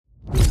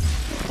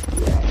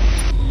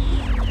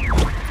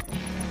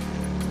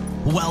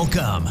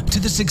Welcome to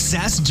the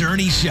Success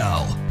Journey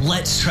Show.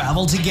 Let's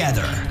travel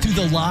together through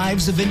the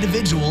lives of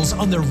individuals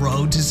on the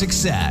road to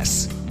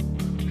success.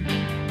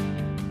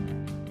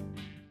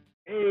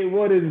 Hey,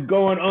 what is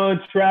going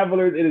on,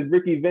 travelers? It is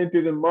Ricky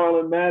Ventures and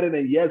Marlon Madden,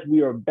 and yes,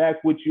 we are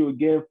back with you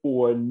again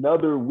for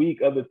another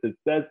week of the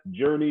Success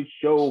Journey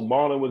Show.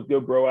 Marlon, what's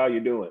good, bro? How you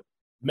doing?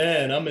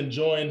 Man, I'm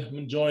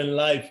enjoying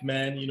life,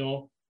 man.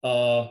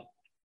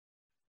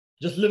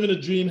 Just living a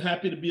dream,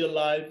 happy to be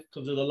alive,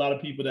 because there's a lot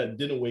of people that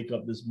didn't wake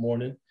up this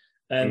morning.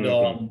 And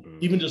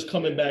even just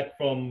coming back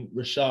from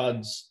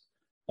Rashad's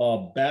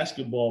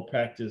basketball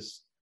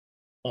practice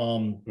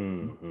for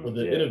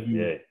the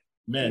interview,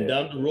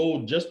 down the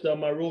road, just down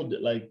my road,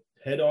 like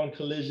head-on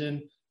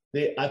collision.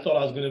 I thought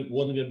I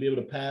wasn't gonna be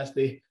able to pass.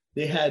 They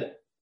had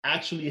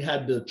actually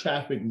had the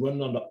traffic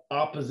running on the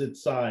opposite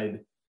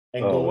side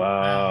and going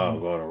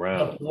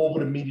around over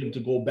the median to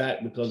go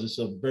back, because it's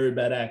a very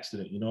bad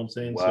accident. You know what I'm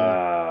saying?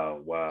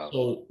 Wow.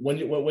 So when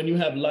you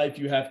have life,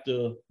 you have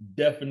to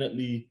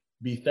definitely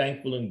be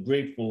thankful and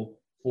grateful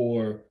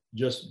for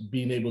just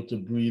being able to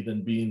breathe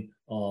and being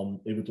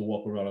able to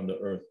walk around on the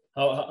earth.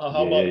 How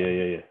about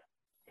you?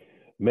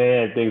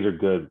 Man, things are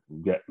good,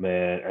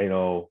 man. I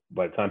know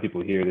by the time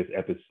people hear this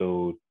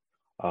episode,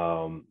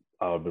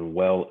 I've been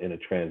well in a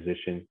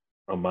transition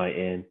on my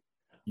end.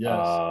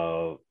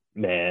 Yes.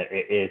 Man,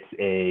 it's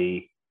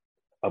a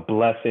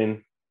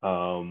blessing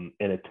and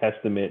a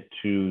testament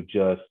to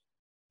just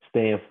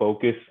staying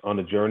focused on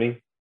the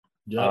journey,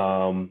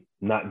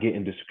 not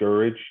getting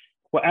discouraged.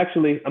 Well,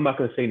 actually, I'm not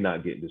going to say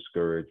not getting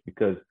discouraged,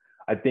 because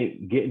I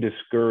think getting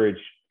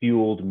discouraged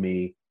fueled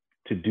me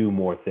to do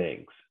more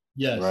things.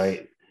 Yes.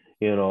 Right.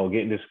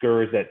 Getting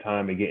discouraged at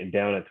times and getting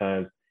down at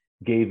times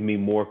gave me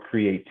more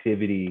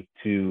creativity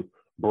to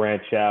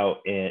branch out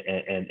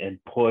and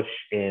push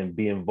and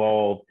be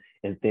involved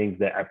in things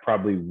that I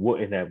probably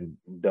wouldn't have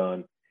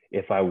done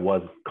if I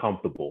was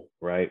comfortable,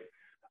 right?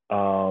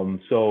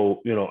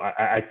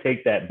 I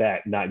take that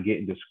back, not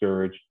getting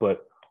discouraged,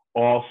 but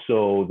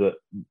also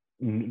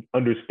the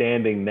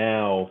understanding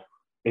now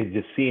is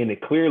just seeing it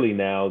clearly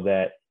now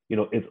that,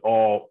 it's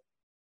all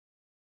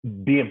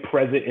being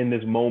present in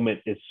this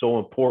moment is so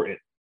important,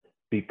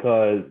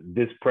 because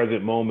this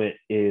present moment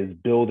is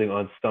building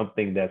on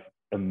something that's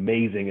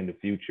amazing in the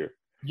future.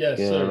 Yes,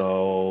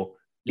 sir.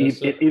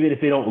 Even if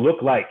they don't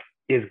look like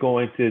it's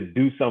going to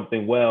do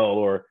something well,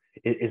 or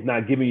it's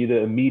not giving you the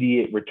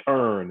immediate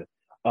return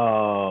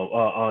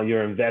on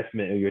your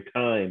investment or your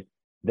time,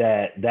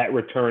 that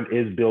return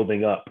is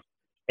building up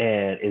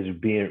and is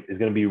going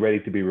to be ready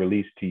to be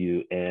released to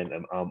you. And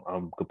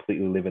I'm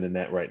completely living in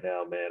that right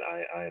now, man.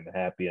 I am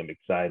happy, I'm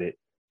excited,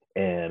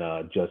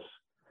 and just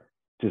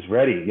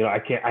ready. I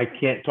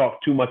can't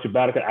talk too much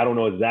about it, because I don't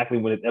know exactly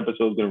when this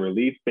episode is going to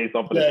release based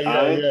off of the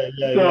time.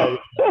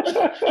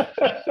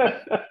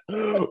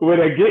 When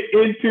I get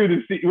into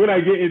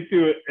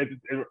it at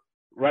the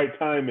right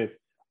time, it's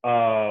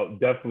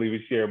definitely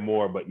we share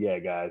more. But yeah,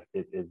 guys,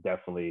 it's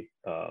definitely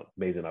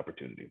amazing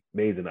opportunity.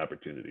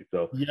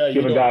 So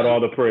giving God all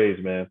the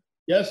praise, man.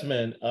 Yes,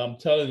 man. I'm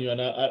telling you,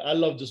 and I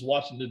love just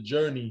watching the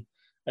journey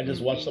and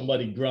just watch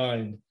somebody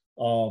grind.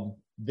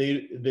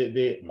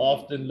 They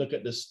often look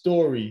at the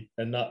story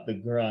and not the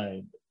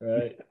grind,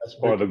 right?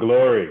 Or the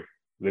glory.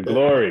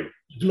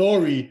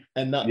 Glory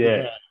and not the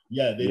grind.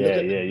 Yeah, they look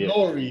at the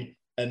glory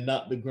and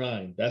not the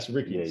grind. That's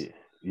Ricky's.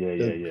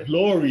 Yeah.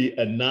 Glory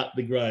and not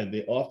the grind.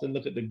 They often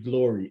look at the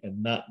glory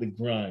and not the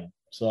grind.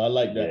 So I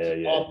like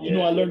that.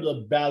 I learned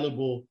a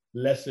valuable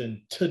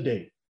lesson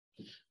today.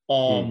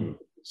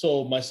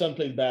 So my son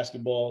plays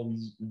basketball.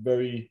 He's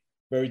very,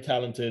 very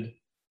talented,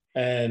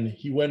 and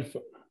he went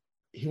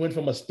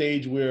from a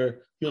stage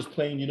where he was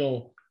playing,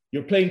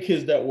 you're playing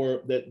kids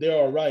that they're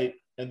all right.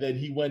 And then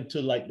he went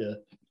to like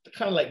the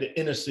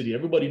inner city.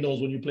 Everybody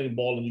knows when you're playing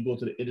ball and you go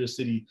to the inner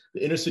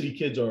city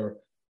kids are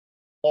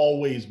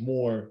always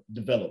more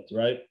developed,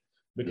 right?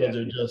 Because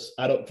they're just,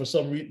 for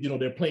some reason,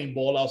 they're playing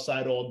ball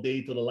outside all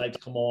day till the lights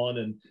come on,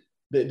 and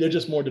they're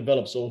just more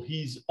developed. So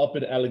he's up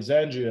in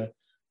Alexandria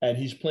and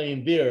he's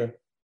playing there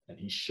and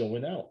he's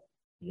showing out.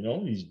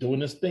 He's doing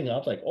this thing. I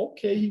was like,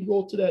 okay, he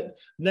rolled to that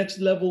next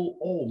level.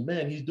 Oh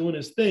man, he's doing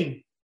his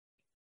thing.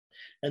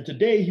 And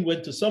today he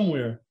went to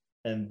somewhere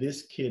and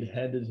this kid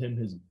handed him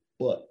his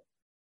butt,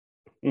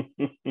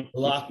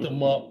 locked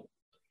him up.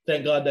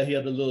 Thank God that he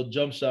had a little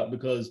jump shot,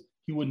 because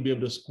he wouldn't be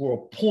able to score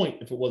a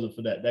point if it wasn't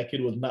for that. That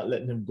kid was not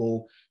letting him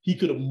go. He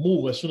couldn't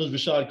move. As soon as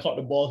Rashad caught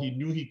the ball, he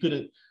knew he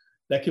couldn't.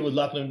 That kid was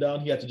locking him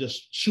down. He had to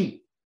just shoot.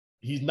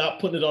 He's not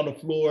putting it on the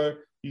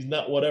floor. He's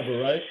not whatever,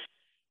 right?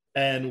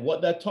 And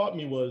what that taught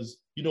me was,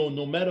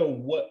 no matter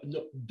what,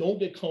 don't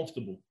get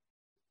comfortable.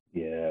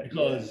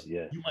 Because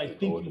you might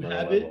think you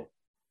have it.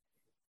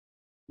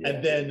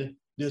 And then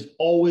there's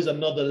always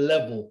another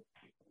level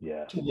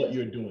to what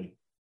you're doing.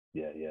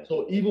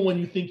 So even when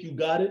you think you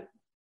got it,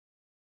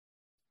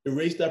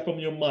 erase that from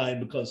your mind,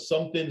 because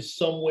something,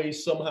 some way,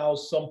 somehow,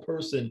 some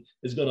person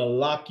is going to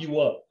lock you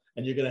up,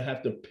 and you're going to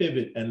have to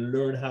pivot and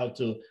learn how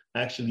to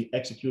actually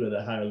execute at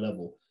a higher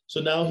level. So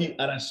now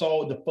I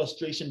saw the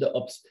frustration,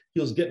 he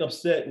was getting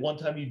upset. One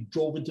time he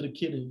drove into the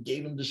kid and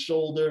gave him the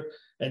shoulder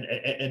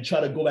and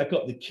tried to go back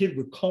up. The kid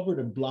recovered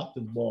and blocked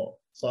the ball.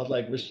 So I was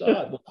like,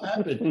 Rashad, what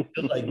happened?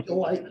 He was like,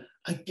 yo, I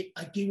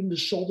gave him the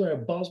shoulder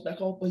and bounced back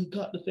off, but he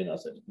got the thing. I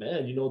said,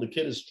 man, the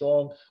kid is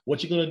strong.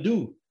 What you gonna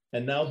do?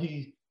 And now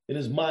in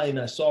his mind,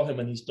 I saw him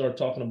and he started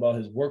talking about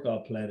his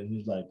workout plan. And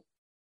he's like,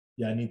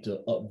 yeah, I need to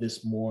up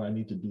this more. I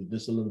need to do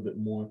this a little bit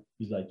more.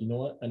 He's like, you know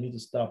what? I need to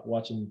stop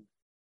watching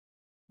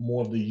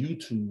more of the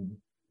YouTube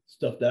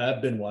stuff that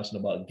I've been watching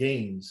about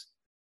games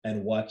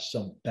and watch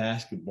some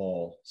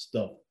basketball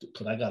stuff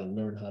because I got to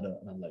learn how to.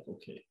 And I'm like,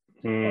 okay,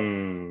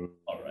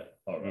 all right.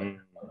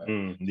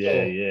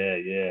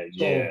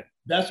 So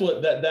that's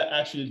what that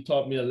actually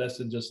taught me a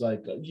lesson. Just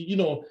like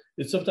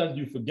it's sometimes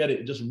you forget it.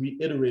 It just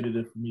reiterated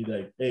it for me,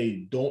 like,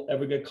 hey, don't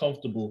ever get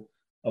comfortable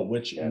at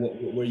where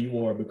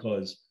you are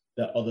because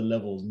that other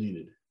level is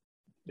needed.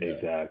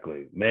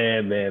 Exactly,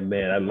 man.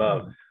 I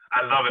love it.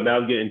 Now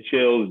I'm getting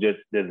chills just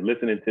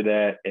listening to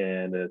that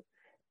and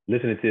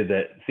listening to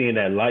that, seeing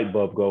that light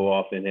bulb go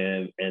off in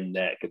him and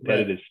that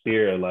competitive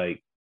spirit.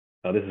 Like,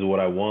 oh, this is what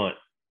I want.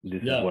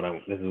 This is what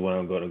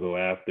I'm going to go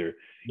after.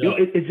 Yeah.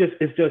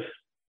 It's just,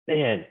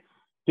 man,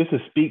 just to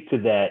speak to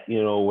that,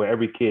 where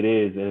every kid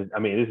is. And I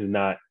mean, this is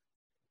not,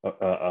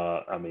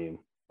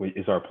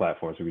 it's our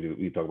platform, so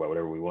we talk about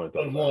whatever we want to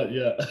talk about.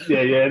 Yeah.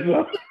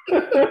 So,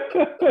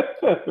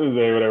 we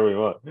say whatever we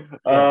want.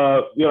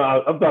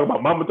 I'm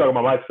talking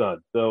about my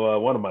son. So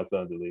one of my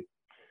sons at least.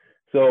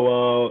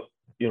 So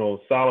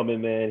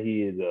Solomon, man,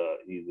 he's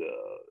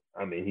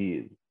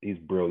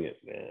brilliant,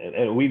 man.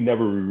 And we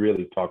never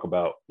really talk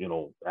about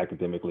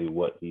academically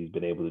what he's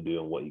been able to do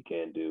and what he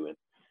can do. And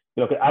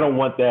 'cause I don't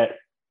want that.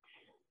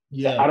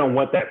 Yeah. I don't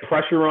want that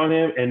pressure on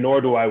him, and nor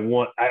do I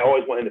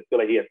always want him to feel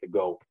like he has to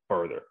go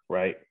further,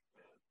 right?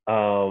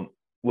 Oh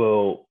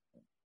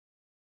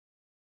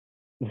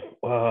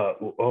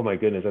my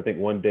goodness. I think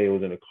one day I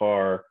was in a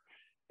car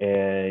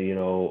and,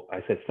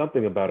 I said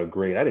something about a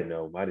grade. I didn't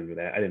know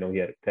he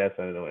had a test.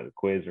 I didn't know he had a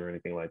quiz or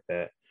anything like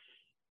that.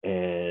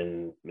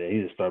 And man,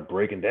 he just started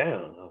breaking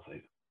down. I was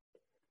like,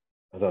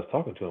 as I was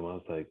talking to him, I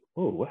was like,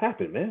 "Oh, what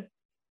happened, man?"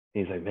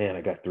 And he's like, "Man,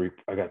 I got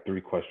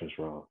three questions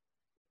wrong."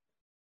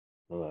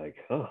 I'm like,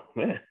 "Oh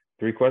man,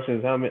 3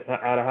 questions out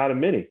of how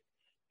many?"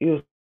 He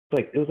was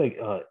like, it was like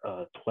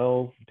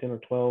 10 or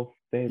 12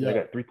 things. Yeah. I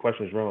got 3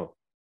 questions wrong.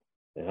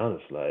 And I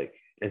was like,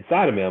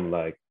 inside of me, I'm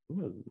like,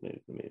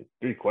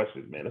 3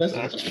 questions, man.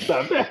 That's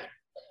not bad.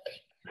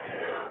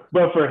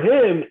 But for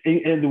him,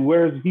 and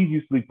where he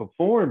usually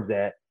performs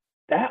at,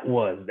 that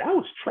was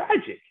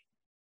tragic.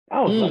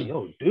 I was like,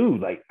 yo, dude,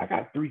 like, I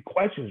got 3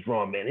 questions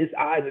wrong, man. His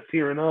eyes are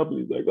tearing up.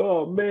 He's like,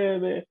 oh,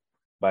 man.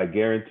 But I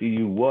guarantee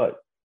you what?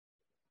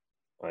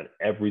 On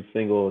every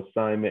single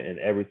assignment and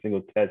every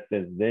single test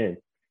since then,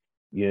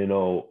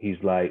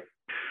 he's like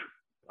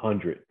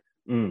 100,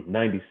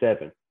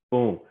 97,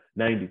 boom,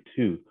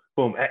 92,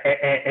 boom.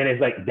 And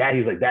it's like that.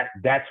 He's like,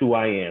 that's who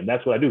I am.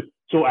 That's what I do.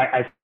 So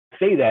I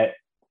say that,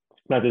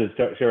 not to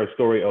share a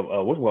story of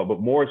but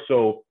more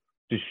so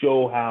to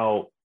show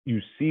how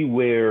you see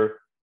where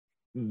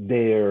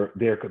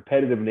their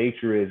competitive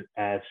nature is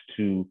as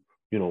to,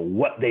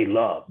 what they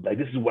love. Like,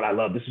 this is what I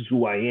love. This is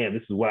who I am.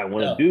 This is what I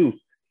want to do.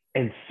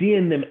 And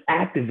seeing them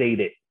activate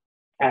it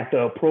at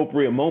the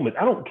appropriate moment.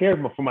 I don't care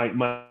for my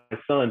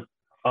son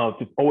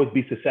to always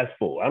be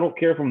successful. I don't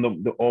care for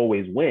him to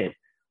always win.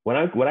 What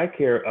I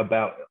care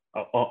about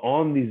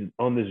on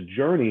this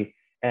journey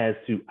as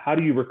to how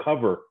do you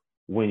recover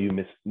when you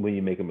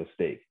make a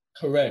mistake.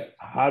 Correct.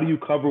 How do you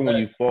cover when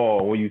you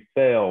fall, when you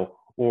fail,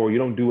 or you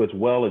don't do as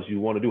well as you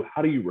want to do?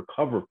 How do you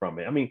recover from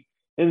it? I mean,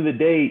 end of the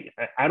day,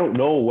 I don't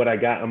know what I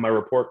got on my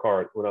report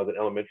card when I was in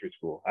elementary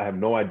school. I have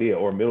no idea,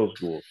 or middle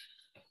school,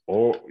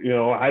 or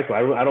high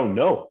school. I don't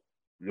know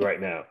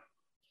right now,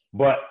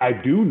 but I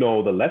do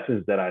know the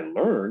lessons that I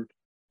learned.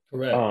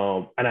 Correct.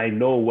 And I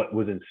know what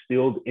was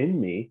instilled in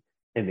me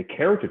and the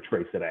character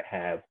traits that I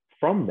have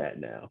from that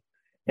now.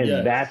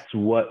 And that's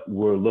what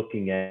we're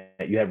looking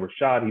at. You have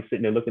Rashad, he's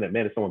sitting there looking at,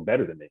 man, is someone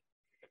better than me?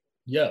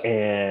 Yeah.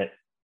 And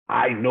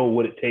I know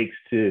what it takes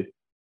to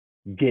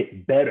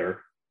get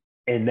better.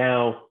 And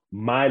now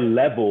my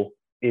level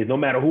is, no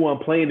matter who I'm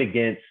playing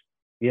against,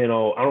 I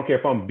don't care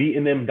if I'm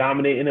beating them,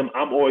 dominating them,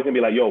 I'm always gonna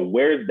be like, yo,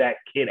 where's that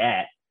kid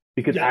at?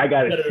 Because I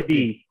gotta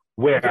see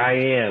where I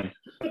am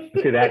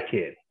to that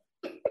kid.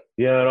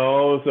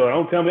 So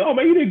don't tell me, oh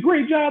man, you did a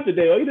great job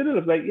today. Oh, you did it.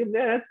 It's like, yeah,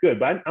 that's good,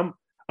 but I'm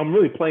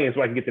really playing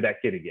so I can get to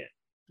that kid again.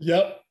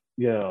 Yep.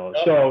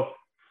 So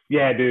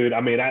yeah, dude.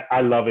 I mean,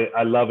 I love it.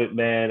 I love it,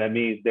 man. That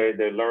means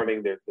they're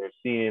learning, they're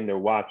seeing, they're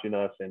watching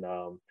us, and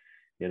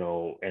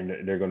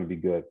and they're going to be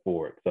good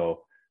for it.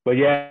 So, but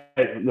yeah,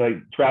 like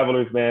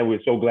Travelers, man,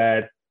 we're so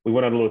glad. We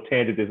went on a little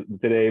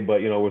tangent today,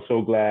 but we're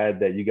so glad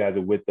that you guys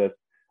are with us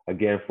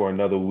again for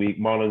another week.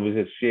 Marlon was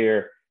just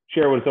share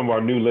with some of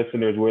our new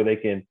listeners where they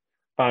can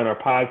find our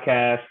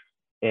podcast,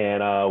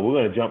 and we're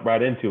going to jump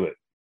right into it.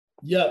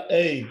 Yeah.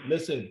 Hey,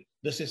 listen,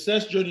 the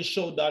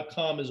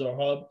successjourneyshow.com is our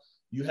hub.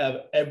 You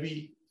have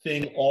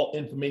everything, all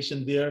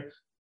information there.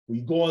 We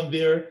go on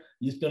there,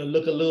 it's going to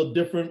look a little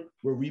different.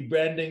 We're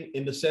rebranding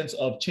in the sense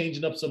of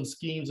changing up some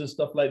schemes and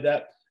stuff like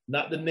that.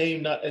 Not the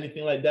name, not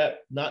anything like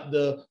that, not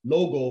the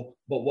logo,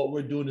 but what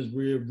we're doing is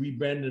we're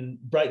rebranding,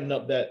 brightening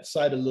up that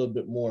site a little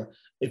bit more.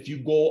 If you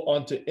go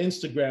onto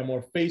Instagram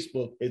or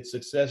Facebook, it's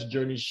Success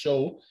Journey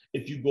Show.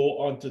 If you go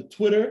onto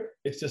Twitter,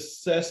 it's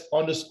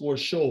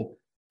Success_Show.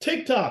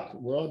 TikTok,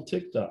 we're on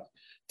TikTok.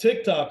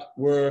 TikTok,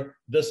 we're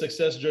the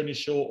Success Journey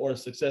Show or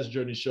Success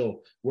Journey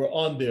Show. We're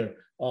on there.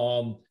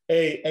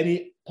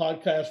 Any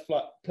podcast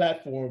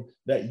platform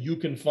that you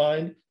can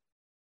find,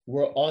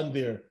 we're on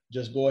there.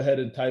 Just go ahead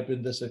and type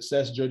in the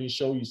Success Journey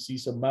Show. You see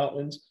some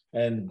mountains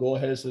and go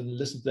ahead and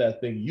listen to that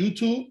thing.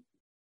 YouTube,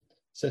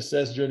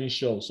 Success Journey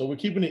Show. So we're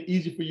keeping it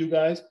easy for you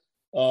guys.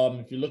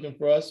 If you're looking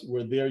for us,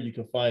 we're there. You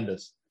can find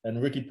us.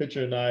 And Ricky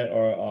and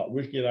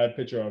I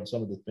picture on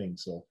some of the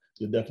things. So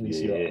you'll definitely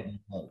see our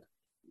hug.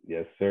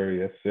 Yes, sir.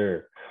 Yes,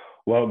 sir.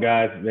 Well,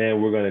 guys,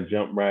 man, we're going to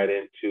jump right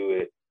into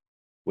it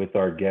with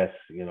our guests.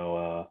 You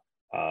know,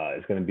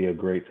 it's going to be a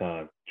great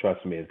time.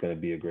 Trust me, it's going to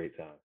be a great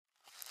time.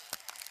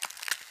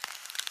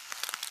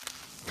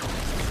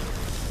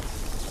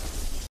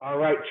 All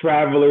right,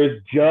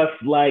 travelers, just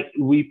like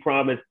we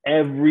promised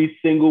every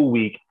single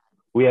week,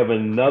 we have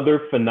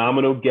another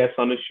phenomenal guest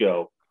on the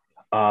show.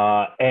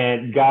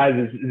 And guys,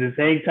 just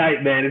hang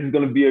tight, man. This is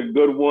going to be a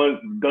good one.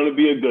 It's going to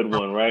be a good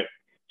one, right?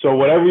 So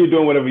whatever you're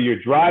doing, whatever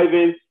you're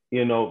driving,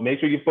 you know, make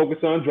sure you focus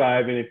on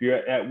driving. If you're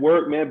at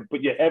work, man,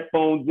 put your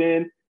headphones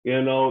in,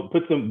 you know,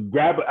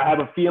 I have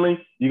a feeling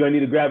you're going to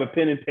need to grab a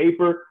pen and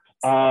paper.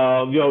 You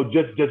know,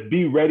 just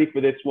be ready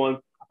for this one.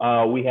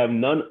 We have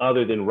none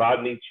other than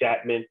Rodney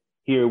Chapman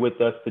here with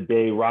us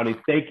today. Rodney,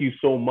 thank you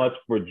so much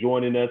for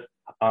joining us,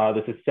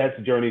 the Success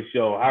Journey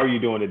Show. How are you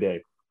doing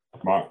today?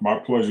 My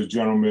pleasure,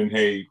 gentlemen.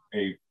 Hey,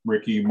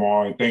 Ricky,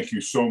 Ma, and thank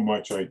you so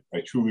much. I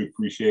truly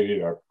appreciate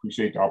it. I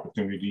appreciate the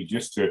opportunity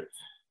just to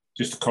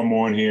come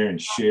on here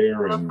and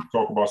share and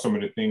talk about some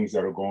of the things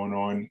that are going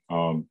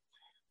on.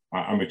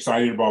 I'm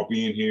excited about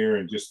being here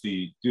and just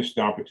the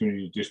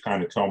opportunity to just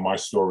kind of tell my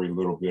story a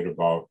little bit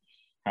about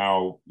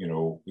how, you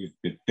know,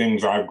 the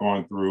things I've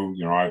gone through.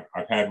 You know,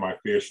 I've had my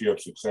fair share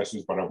of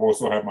successes, but I've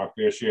also had my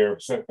fair share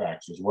of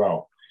setbacks as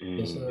well.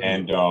 Yes,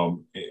 and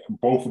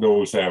both of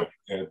those have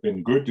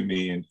been good to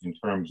me in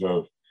terms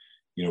of,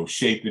 you know,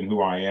 shaping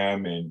who I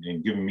am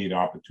and giving me the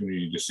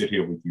opportunity to sit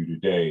here with you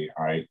today.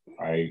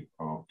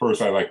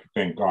 First, I'd like to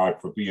thank God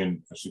for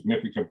being a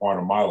significant part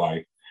of my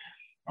life.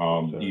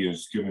 He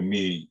has given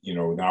me, you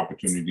know, the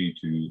opportunity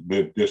to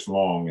live this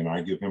long, and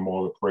I give him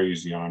all the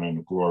praise, the honor, and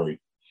the glory.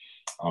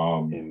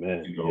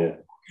 Amen. You know,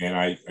 and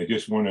I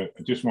just want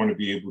to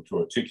be able to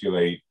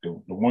articulate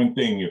the one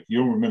thing. If you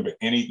don't remember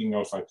anything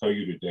else I tell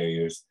you today,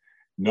 is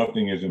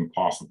nothing is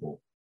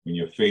impossible when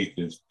your faith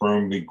is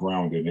firmly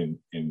grounded in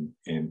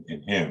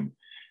Him,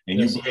 and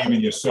you believe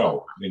in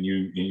yourself, and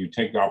you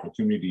take the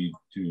opportunity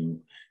to,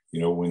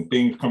 you know, when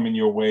things come in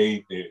your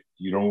way, that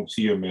you don't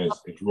see them as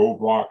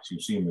roadblocks, you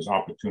see them as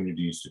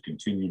opportunities to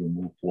continue to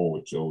move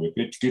forward. So if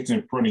it gets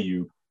in front of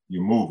you,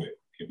 you move it.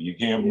 If you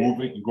can't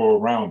move it, you go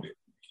around it.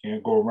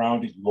 Can't go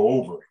around it, you go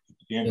over it.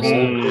 You can't go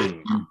over it,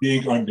 you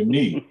dig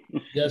underneath.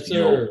 Yes, sir.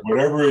 You know,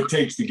 whatever it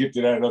takes to get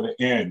to that other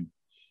end,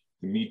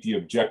 to meet the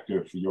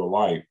objective for your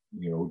life,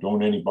 you know,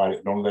 don't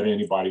let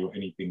anybody or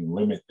anything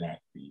limit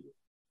that for you.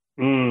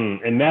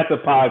 And that's a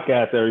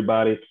podcast,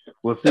 everybody.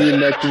 We'll see you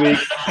next week.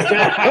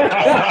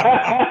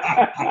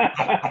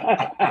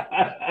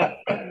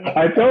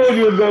 I told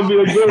you it was going to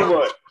be a good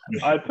one.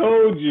 I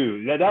told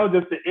you. That was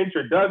just the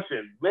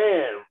introduction.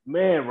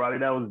 Man, Rodney,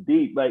 that was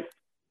deep. Like,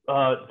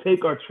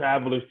 take our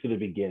travelers to the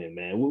beginning,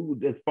 man.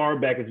 As far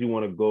back as you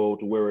want to go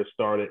to where it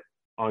started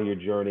on your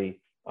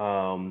journey.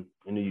 And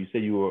you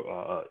said you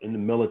were in the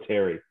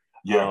military.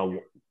 Yeah.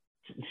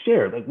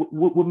 Share, like,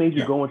 what made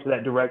you go into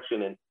that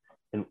direction,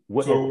 and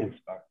what has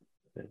inspired?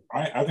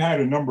 I've had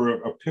a number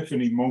of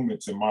epiphany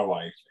moments in my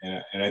life,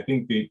 and I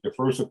think the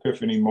first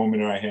epiphany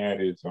moment I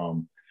had is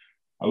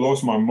I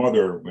lost my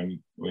mother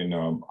when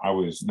I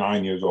was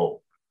 9 years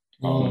old.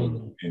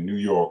 In New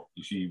York.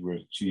 She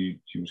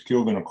was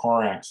killed in a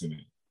car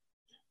accident,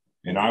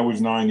 and I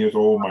was 9 years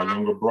old. My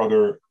younger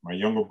brother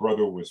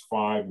was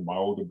 5, and my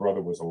older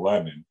brother was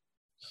 11.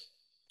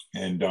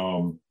 And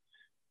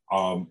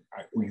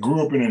we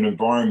grew up in an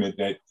environment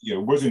that, you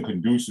know, wasn't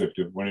conducive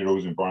to one of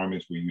those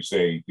environments where you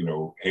say, you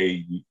know,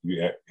 hey,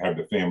 you have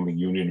the family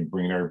unit and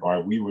bring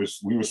everybody. We were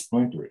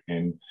splintered,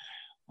 and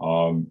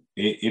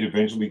it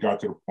eventually got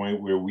to the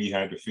point where we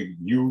had to figure,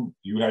 you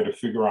had to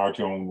figure out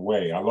your own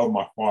way. I love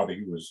my father.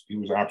 He was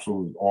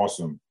absolutely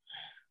awesome.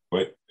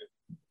 But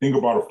think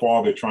about a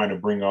father trying to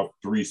bring up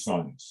 3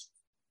 sons,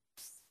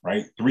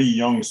 right? 3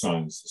 young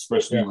sons,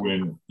 especially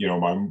when, you know,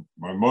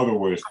 my mother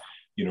was,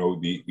 you know,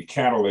 the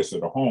catalyst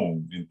of the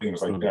home and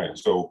things like that.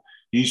 So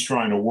he's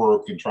trying to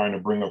work and trying to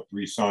bring up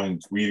 3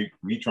 sons. We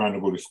trying to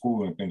go to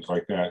school and things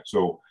like that.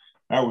 So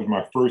that was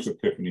my first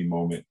epiphany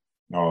moment.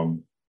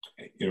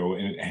 You know,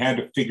 and had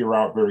to figure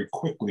out very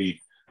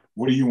quickly,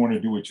 what do you want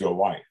to do with your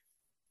life?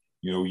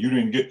 You know, you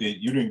didn't get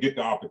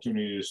the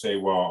opportunity to say,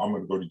 well, I'm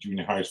going to go to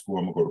junior high school,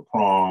 I'm going to go to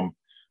prom.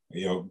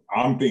 You know,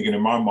 I'm thinking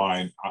in my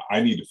mind,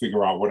 I need to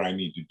figure out what I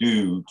need to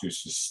do to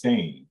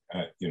sustain,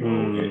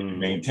 and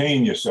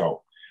maintain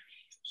yourself.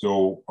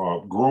 So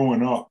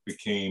growing up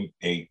became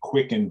a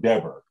quick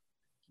endeavor.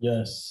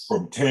 Yes.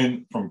 From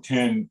 10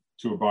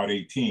 to about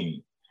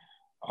 18.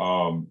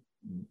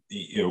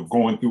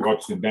 Going through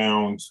ups and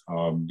downs,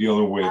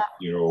 dealing with,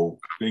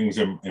 things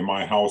in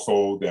my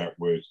household that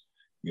was,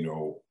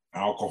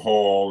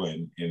 alcohol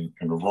and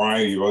a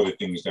variety of other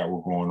things that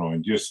were going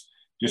on. Just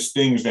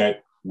things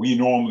that we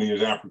normally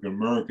as African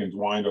Americans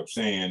wind up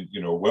saying,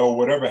 well,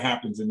 whatever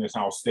happens in this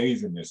house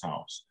stays in this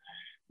house.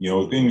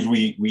 Things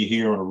we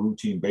hear on a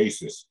routine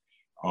basis.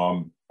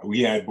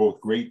 We had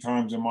both great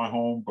times in my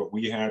home, but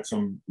we had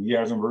some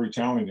very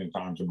challenging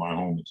times in my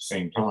home at the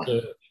same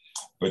time.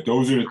 But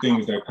those are the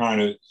things that kind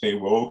of say,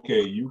 well,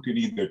 okay, you could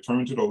either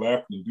turn to the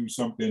left and do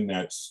something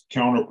that's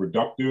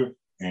counterproductive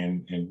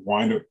and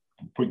wind up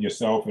putting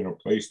yourself in a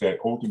place that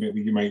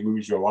ultimately you might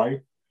lose your life,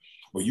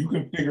 or you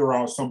can figure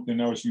out something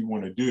else you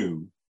want to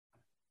do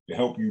to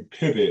help you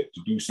pivot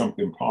to do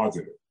something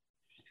positive.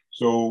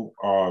 So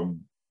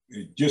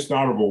just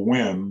out of a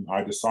whim,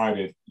 I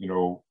decided,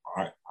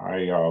 I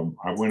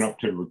went up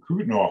to the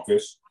recruiting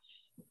office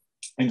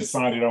and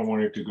decided I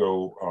wanted to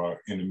go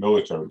in the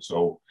military.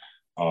 So,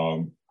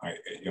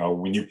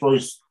 when you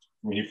first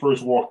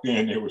walked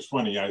in, it was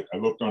funny. I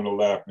looked on the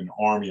left in the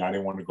Army. I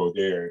didn't want to go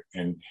there.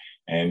 And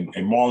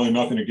Marlon,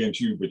 nothing against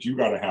you, but you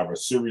got to have a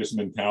serious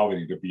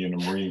mentality to be in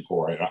the Marine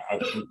Corps. I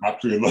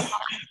absolutely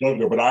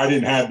loved it, but I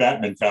didn't have that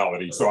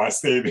mentality, so I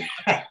stayed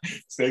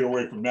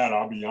away from that.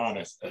 I'll be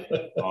honest.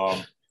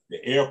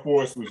 The Air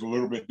Force was a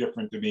little bit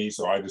different to me,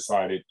 so I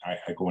decided I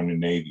go in the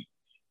Navy,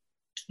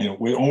 and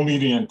with only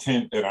the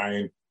intent that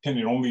I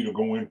intended only to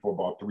go in for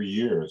about 3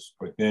 years.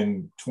 But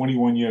then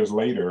 21 years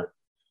later,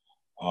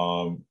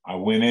 I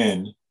went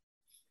in.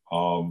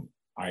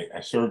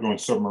 I served on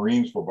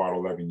submarines for about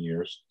 11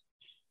 years.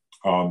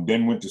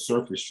 Then went to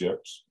surface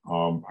ships.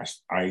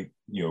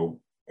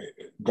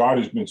 God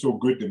has been so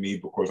good to me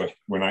because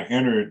when I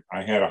entered,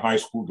 I had a high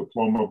school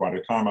diploma. By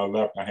the time I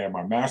left, I had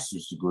my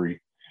master's degree.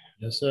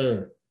 Yes,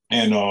 sir.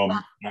 And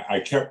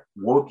I kept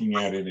working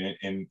at it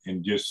and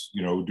just,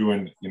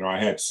 doing, I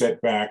had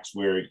setbacks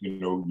where,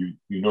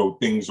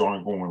 things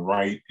aren't going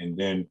right. And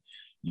then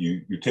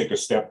you take a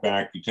step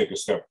back, you take a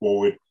step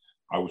forward.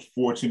 I was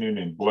fortunate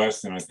and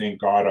blessed. And I thank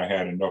God I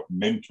had enough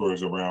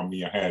mentors around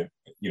me. I had,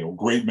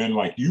 great men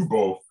like you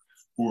both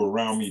who were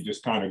around me,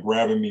 just kind of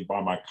grabbing me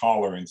by my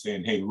collar and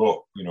saying, hey,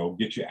 look,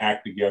 get your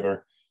act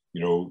together.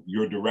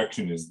 Your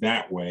direction is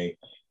that way.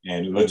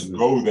 And let's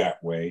go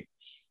that way.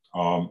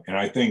 And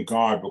I thank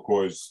God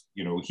because,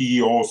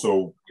 he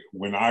also,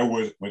 when I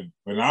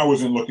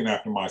wasn't looking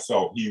after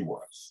myself, he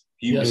was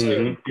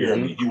taking care of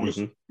me. He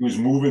was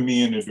moving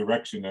me in a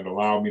direction that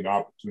allowed me the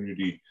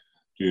opportunity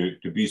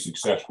to be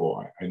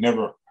successful. I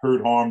never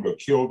hurt, harmed, or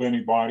killed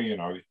anybody.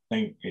 And I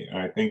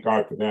thank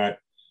God for that.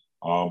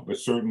 But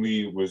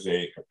certainly it was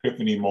a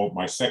epiphany moment,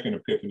 my second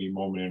epiphany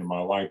moment in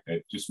my life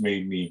that just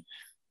made me,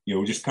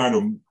 just kind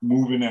of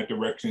move in that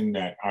direction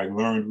that I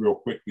learned real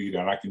quickly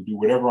that I can do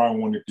whatever I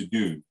wanted to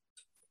do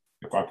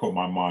if I put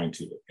my mind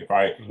to it, if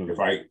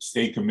I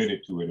stay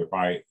committed to it, if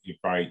I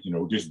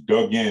just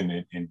dug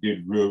in and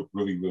did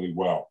really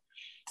well.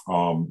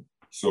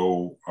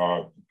 So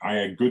I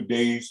had good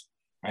days,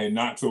 I had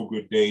not so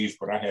good days,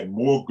 but I had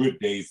more good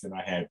days than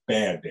I had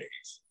bad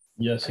days.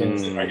 Yes, I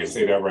can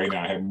say that right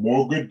now. I had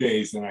more good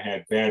days than I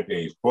had bad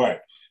days,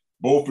 but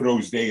both of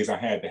those days I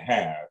had to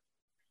have,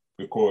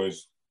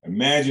 because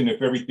imagine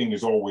if everything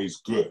is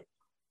always good,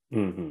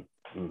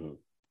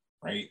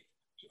 right?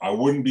 I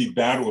wouldn't be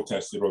battle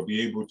tested or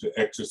be able to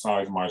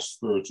exercise my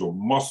spiritual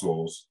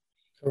muscles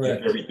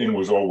if everything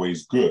was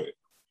always good.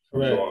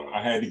 So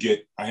I had to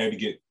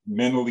get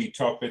mentally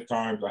tough at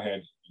times. I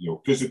had,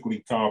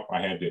 physically tough. I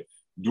had to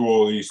do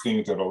all these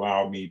things that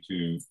allowed me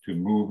to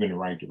move in the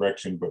right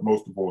direction, but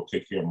most of all,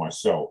 take care of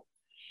myself.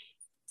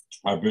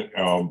 I've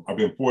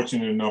been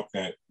fortunate enough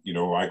that,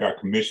 I got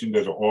commissioned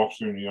as an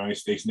officer in the United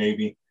States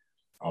Navy,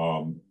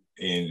 and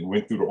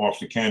went through the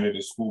Officer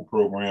Candidate School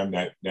program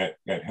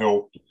that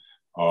helped.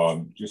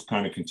 Just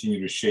kind of continue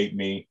to shape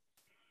me.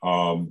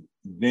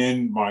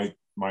 Then my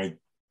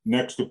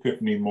next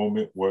epiphany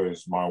moment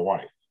was my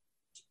wife,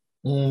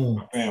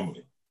 my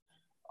family,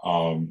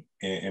 and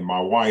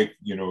my wife.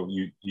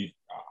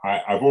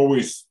 I've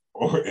always,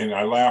 and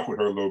I laugh with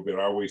her a little bit.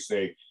 I always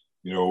say,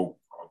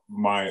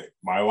 my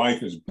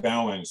life is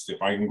balanced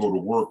if I can go to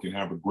work and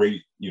have a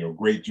great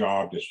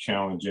job that's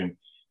challenging,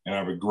 and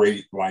have a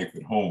great life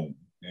at home.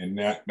 And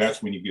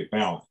that's when you get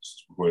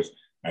balanced, because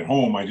at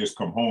home I just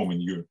come home and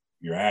you're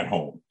at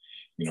home.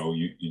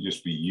 You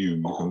just be you.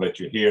 You can let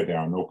your hair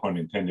down, no pun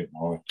intended,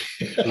 Marlon.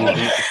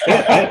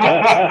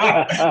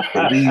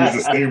 We use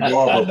the same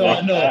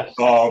barber. No.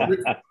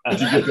 But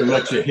you get to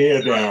let your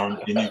hair down,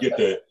 and you get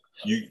to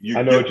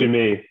I know what you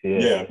mean.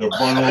 Yeah, the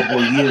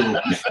vulnerable you.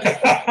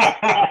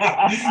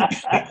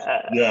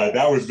 Yeah,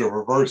 that was the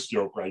reverse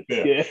joke right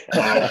there. Yeah.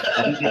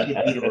 You get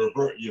to be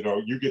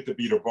the you get to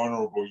be the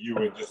vulnerable you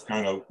and just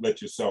kind of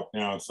let yourself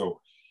down.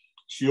 So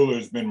Sheila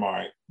has been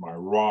my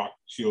rock.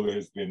 Sheila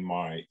has been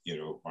my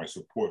my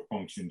support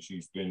function.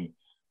 She's been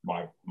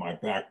my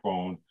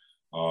backbone.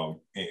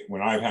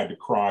 When I've had to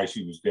cry,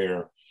 she was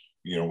there.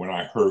 When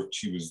I hurt,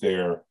 she was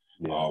there.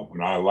 Yeah.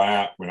 When I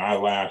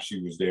laughed,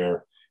 she was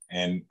there.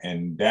 And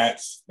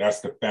that's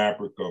the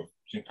fabric of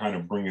kind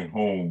of bringing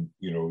home,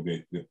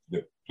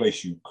 the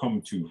place you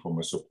come to from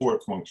a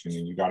support function,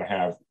 and you got to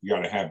have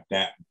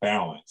that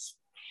balance.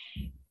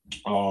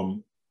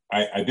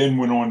 I then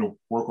went on to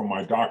work on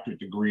my doctorate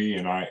degree,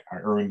 and I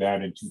earned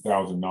that in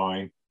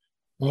 2009.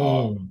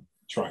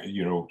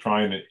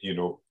 Trying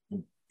to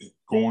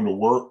going to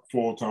work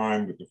full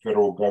time with the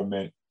federal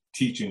government,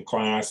 teaching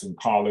class in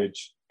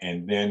college,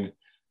 and then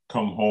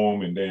come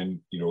home and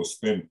then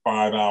spend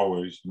 5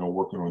 hours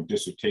working on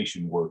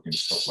dissertation work and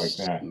stuff like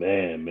that.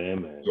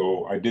 Man.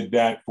 So I did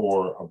that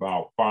for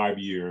about 5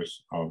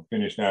 years.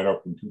 Finished that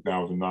up in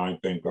 2009,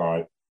 thank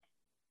God.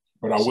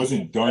 But I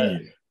wasn't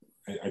done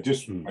yet. I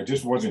just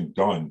wasn't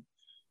done.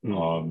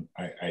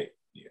 I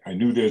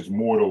knew there's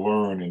more to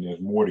learn and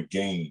there's more to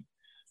gain.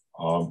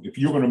 If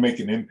you're going to make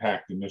an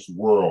impact in this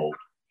world,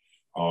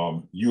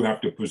 you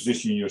have to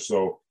position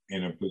yourself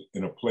in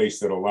a place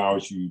that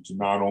allows you to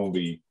not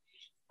only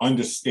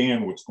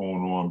understand what's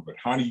going on, but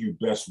how do you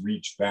best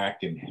reach back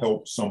and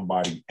help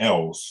somebody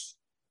else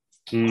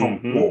come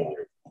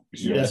forward? You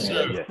see what I'm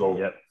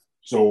saying?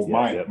 So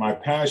my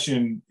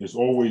passion has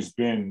always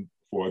been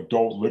for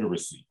adult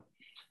literacy,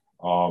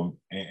 and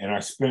I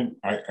spend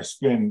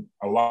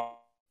a lot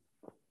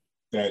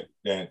that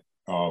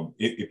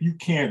if you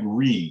can't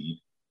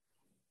read,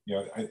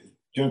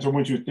 gents, I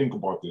want you to think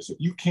about this. If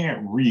you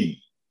can't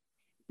read,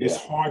 it's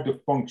hard to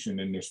function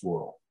in this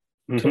world.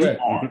 Correct.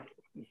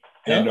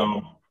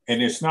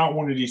 And it's not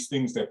one of these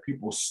things that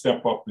people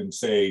step up and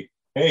say,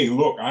 "Hey,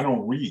 look, I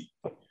don't read."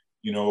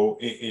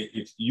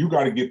 You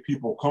got to get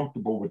people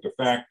comfortable with the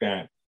fact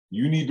that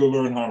you need to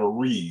learn how to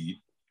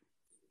read,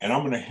 and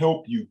I'm going to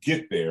help you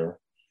get there.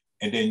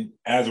 And then,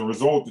 as a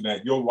result of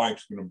that, your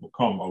life's going to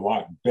become a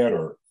lot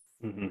better.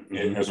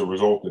 As a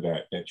result of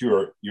that,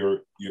 your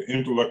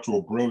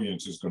intellectual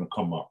brilliance is going to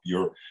come up.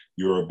 Your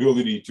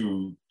ability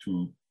to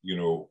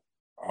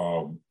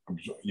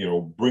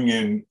bring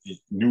in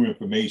new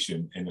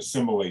information and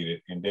assimilate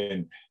it and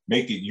then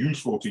make it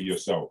useful to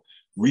yourself.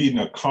 Reading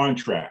a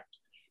contract,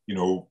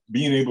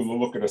 being able to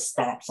look at a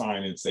stop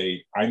sign and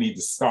say, I need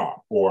to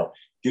stop, or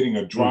getting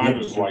a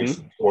driver's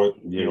license, or,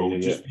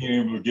 just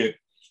being able to get,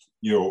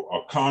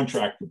 a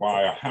contract to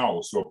buy a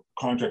house or a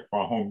contract to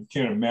buy a home. You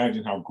can't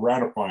imagine how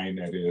gratifying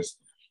that is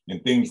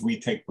and things we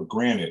take for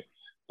granted.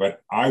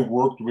 But I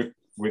worked with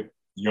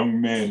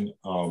young men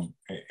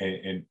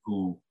and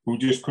who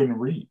just couldn't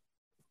read.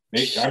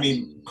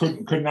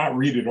 Could not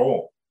read at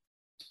all.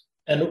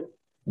 And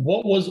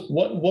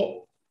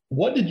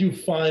what did you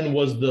find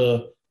was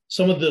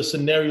some of the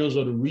scenarios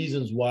or the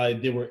reasons why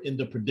they were in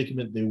the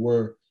predicament they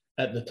were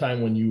at the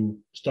time when you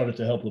started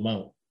to help them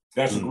out?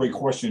 That's a great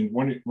question.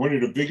 One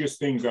of the biggest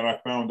things that I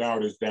found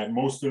out is that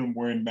most of them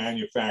were in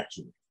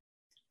manufacturing.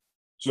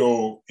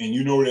 So, and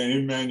that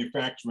in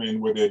manufacturing,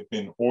 whether it's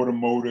been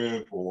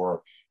automotive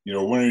or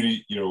one of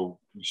the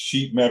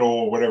sheet metal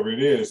or whatever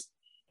it is,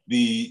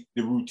 the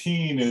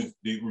routine is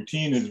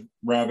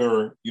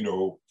rather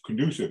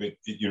conducive.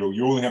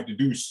 You only have to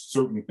do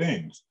certain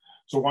things.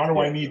 So why do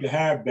I need to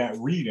have that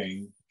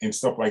reading and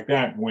stuff like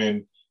that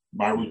when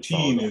my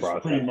routine is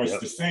pretty much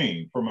the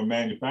same from a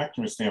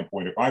manufacturing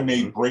standpoint? If I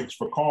made brakes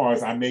for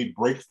cars, I made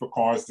brakes for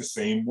cars the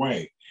same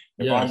way.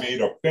 If I made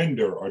a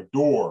fender, a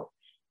door,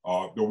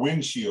 the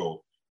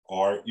windshield,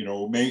 or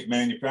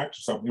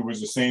manufacture something, it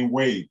was the same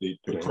way.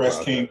 The press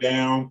came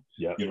down.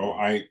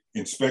 I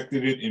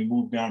inspected it and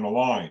moved down the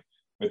line.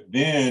 But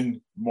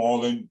then,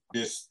 Marlon,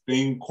 this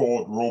thing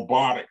called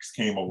robotics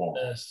came along.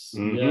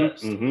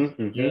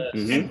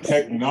 And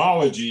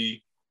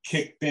technology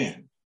kicked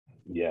in.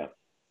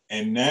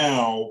 And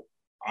now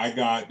I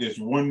got this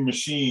one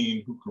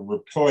machine who can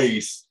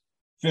replace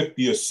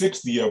 50 or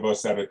 60 of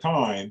us at a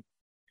time.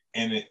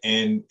 And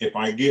if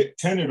I get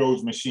 10 of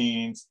those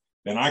machines,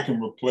 then I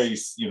can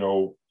replace,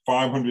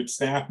 500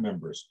 staff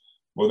members.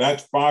 Well,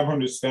 that's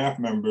 500 staff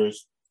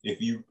members.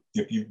 If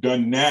you've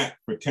done that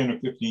for 10 or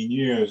 15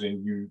 years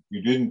and you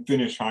didn't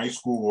finish high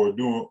school or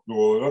do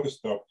all that other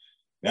stuff,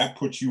 that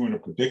puts you in a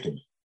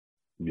predicament.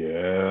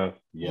 Yeah.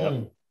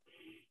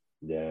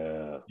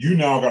 You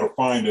now got to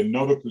find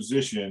another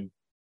position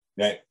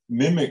that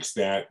mimics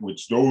that,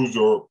 which those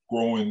are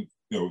growing,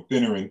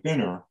 thinner and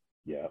thinner.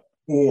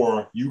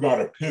 Or you got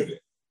to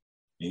pivot.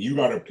 And you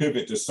got to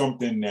pivot to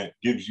something that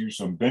gives you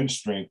some bench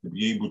strength to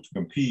be able to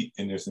compete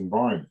in this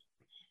environment.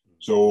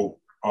 So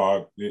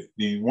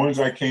the ones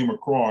I came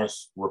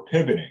across were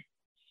pivoting.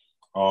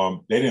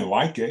 They didn't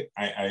like it.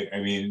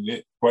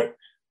 But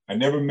I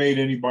never made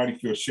anybody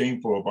feel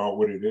shameful about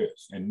what it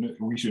is. And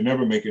we should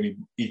never make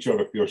each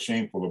other feel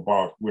shameful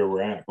about where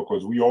we're at,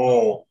 because we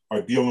all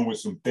are dealing with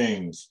some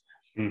things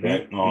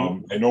that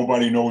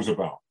nobody knows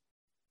about.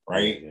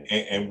 Right.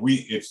 And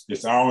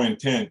it's our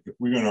intent.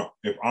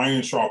 If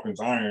iron sharpens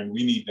iron,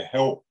 we need to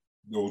help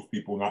those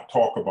people, not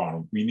talk about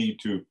them. We need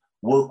to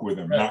work with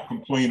them, not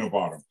complain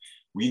about them.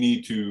 We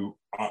need to,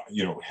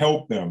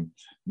 help them,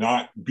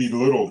 not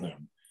belittle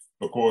them,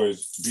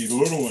 because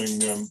belittling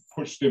them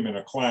push them in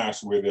a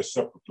class where they're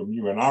separate from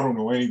you. And I don't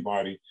know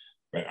anybody,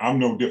 but I'm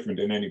no different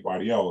than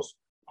anybody else.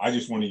 I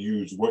just want to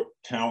use what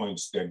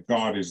talents that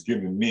God has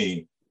given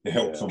me to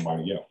help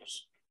somebody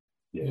else.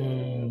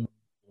 Yeah,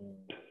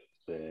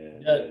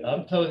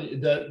 I'm telling you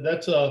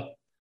that's a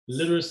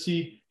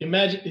literacy.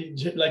 Imagine,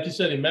 like you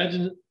said,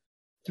 imagine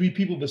 3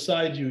 people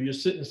beside you. You're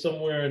sitting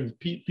somewhere and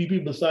people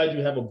beside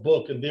you have a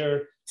book and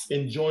they're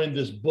enjoying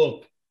this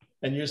book,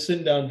 and you're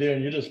sitting down there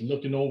and you're just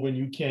looking over and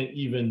you can't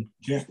even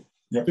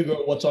figure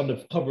out what's on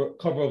the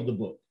cover of the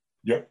book.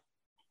 Yep.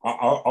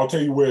 I'll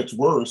tell you where it's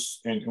worse.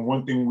 And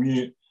one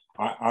thing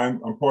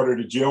I'm part of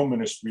the jail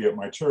ministry at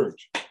my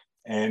church.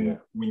 And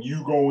when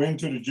you go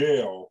into the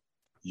jail,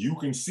 you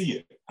can see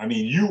it. I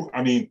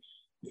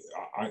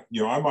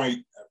might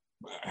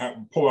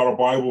pull out a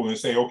Bible and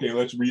say, okay,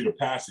 let's read a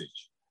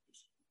passage.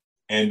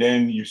 And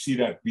then you see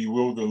that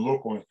bewildered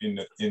look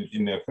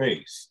in their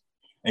face.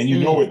 And you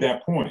know at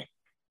that point,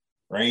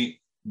 right?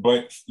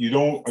 But you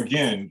don't,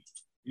 again,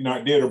 you're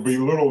not there to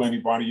belittle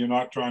anybody. You're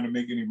not trying to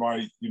make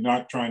anybody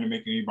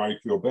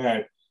feel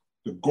bad.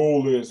 The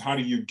goal is, how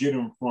do you get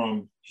them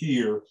from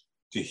here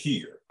to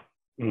here?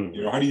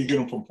 How do you get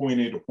them from point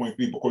A to point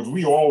B? Because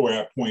we all were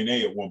at point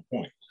A at one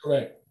point.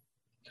 Correct.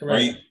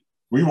 Right?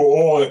 We were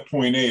all at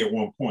point A at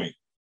one point.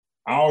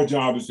 Our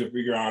job is to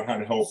figure out how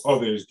to help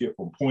others get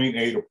from point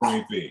A to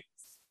point B.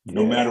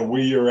 No matter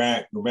where you're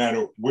at, no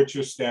matter what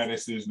your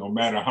status is, no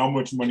matter how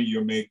much money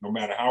you make, no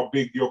matter how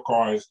big your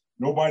car is,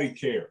 nobody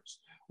cares.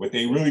 What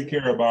they really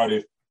care about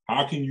is,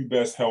 how can you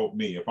best help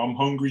me? If I'm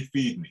hungry,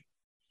 feed me.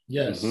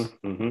 Yes.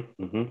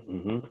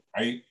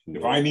 Right?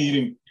 If I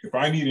need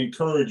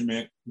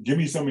encouragement, give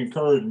me some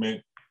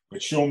encouragement,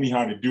 but show me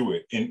how to do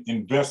it and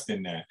invest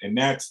in that. And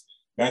that's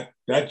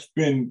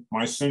been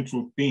my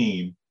central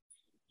theme,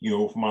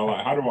 for my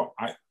life.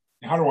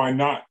 How do I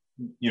not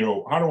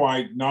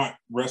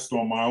rest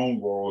on my own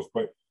laurels,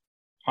 but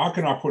how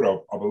can I put a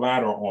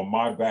ladder on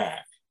my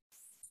back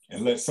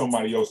and let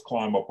somebody else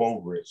climb up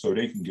over it so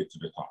they can get to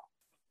the top?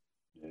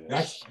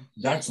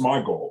 That's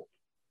my goal.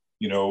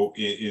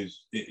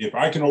 Is if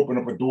I can open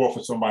up a door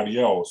for somebody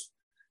else,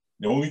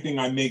 the only thing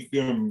I make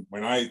them,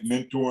 when I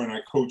mentor and I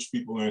coach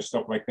people and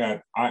stuff like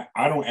that, I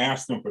don't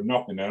ask them for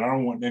nothing, and I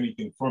don't want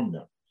anything from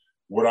them.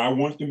 What I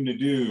want them to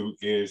do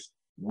is,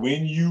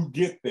 when you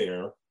get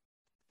there,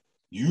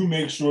 you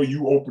make sure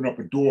you open up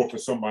a door for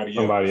somebody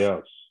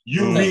else.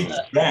 You reach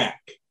back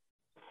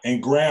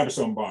and grab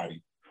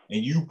somebody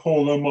and you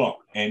pull them up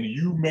and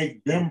you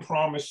make them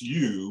promise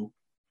you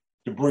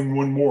to bring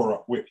one more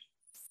up with you.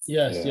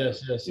 Yes.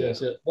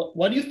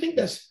 Why do you think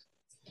that's,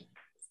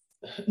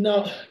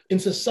 now in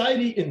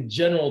society in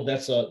general,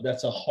 that's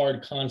a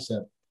hard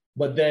concept,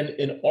 but then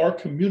in our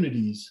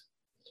communities,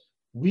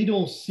 we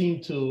don't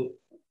seem to,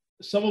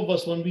 some of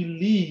us, when we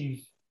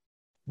leave,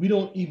 we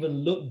don't even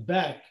look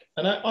back.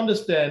 And I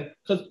understand,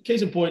 because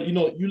case in point,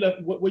 you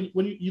left when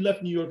you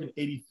left New York in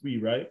 '83,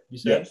 right? You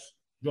said you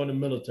joined the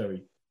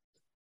military.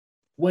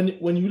 When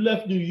you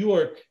left New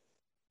York,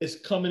 it's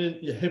coming in.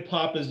 Hip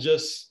hop is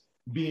just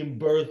being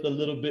birthed a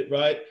little bit,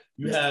 right?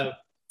 You have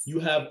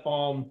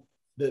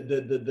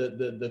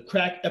the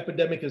crack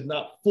epidemic is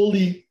not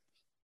fully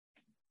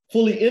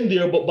in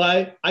there, but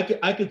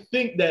I could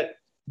think that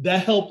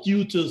helped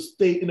you to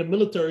stay in the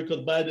military,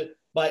 because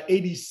by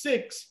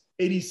 86,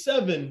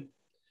 87.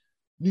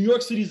 New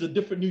York City is a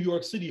different New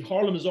York City.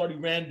 Harlem is already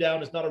ran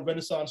down. It's not a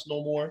renaissance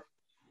no more.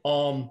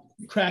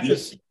 Crack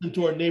is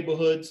into our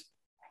neighborhoods.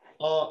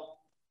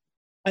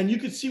 And you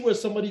could see where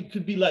somebody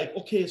could be like,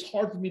 okay, it's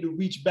hard for me to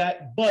reach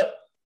back, but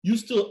you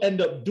still end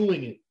up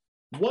doing it.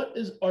 What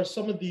are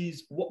some of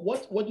these,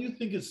 what do you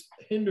think is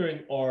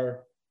hindering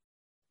our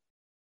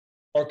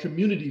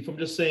community from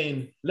just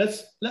saying,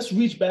 let's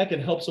reach back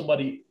and help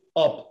somebody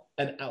up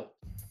and out?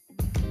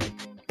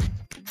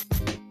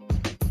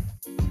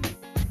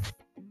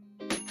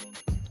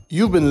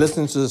 You've been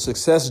listening to the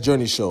Success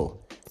Journey Show.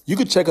 You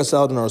can check us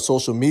out on our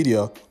social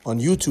media on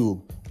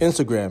YouTube,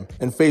 Instagram,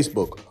 and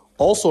Facebook.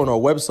 Also on our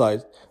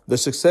website,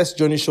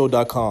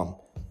 thesuccessjourneyshow.com.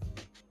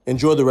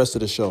 Enjoy the rest of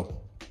the show.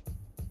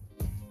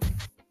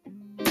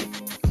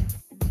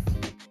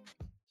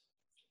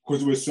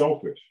 Because we're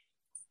selfish.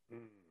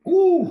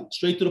 Ooh,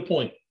 straight to the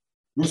point.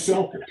 We're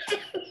selfish.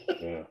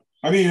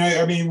 I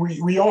mean,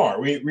 we are.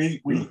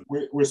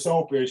 We're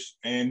selfish,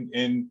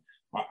 and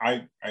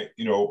I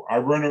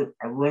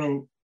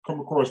come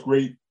across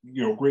great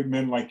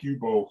men like you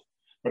both,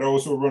 but I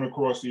also run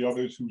across the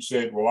others who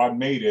said, well, I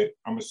made it.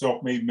 I'm a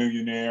self-made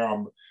millionaire.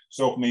 I'm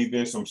self-made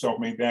this, I'm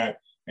self-made that.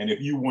 And if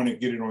you want to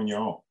get it on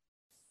your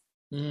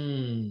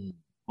own.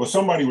 Well,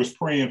 somebody was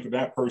praying for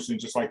that person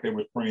just like they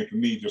was praying for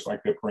me, just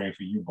like they're praying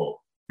for you both.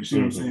 You see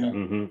what I'm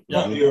saying?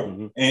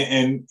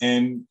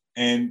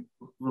 And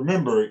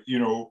remember, you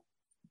know,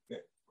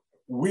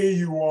 where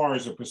you are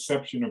is a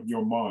perception of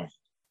your mind.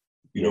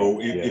 You know,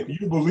 if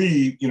you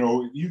believe, you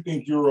know, you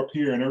think you're up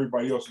here and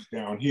everybody else is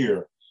down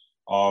here.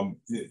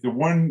 The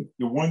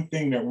one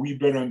thing that we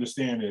better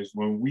understand is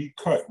when we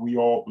cut, we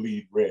all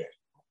bleed red.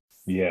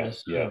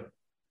 Yes.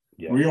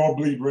 We all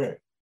bleed red.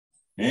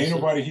 Ain't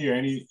nobody here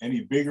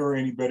any bigger or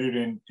any better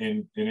than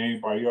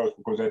anybody else,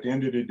 because at the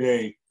end of the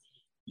day,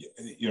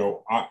 you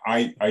know,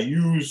 I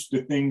use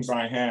the things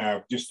I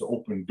have just to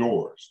open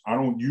doors. I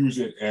don't use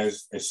it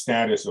as a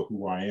status of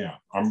who I am.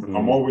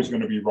 I'm always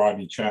going to be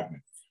Rodney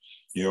Chapman.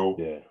 You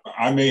know,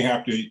 I may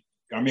have to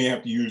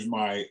use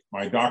my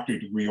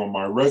doctorate degree on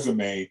my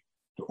resume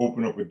to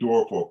open up a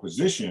door for a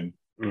position,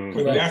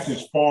 but that's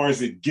as far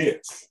as it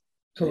gets.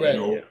 Correct.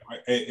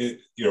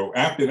 You know,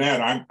 after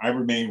that, I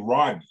remain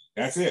Rodney.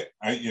 That's it.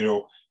 You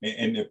know,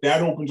 and if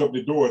that opens up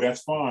the door,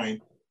 that's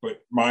fine. But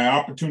my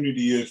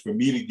opportunity is for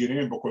me to get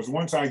in, because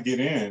once I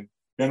get in,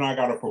 then I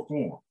got to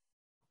perform.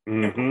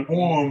 And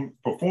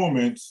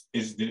performance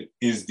is the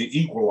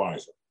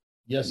equalizer.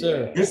 Yes,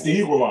 sir. It's the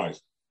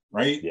equalizer,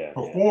 right?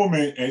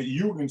 Performing, and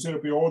you can sit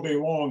up here all day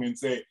long and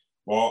say,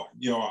 well,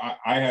 you know,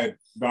 I had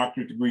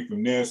doctorate degree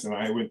from this, and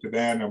I went to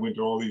that, and I went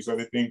to all these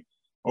other things.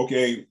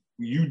 Okay,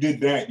 you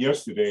did that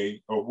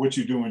yesterday, or what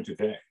you doing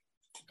today?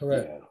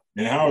 Correct.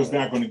 And how is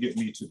that going to get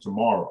me to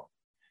tomorrow?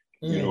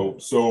 You know,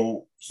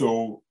 so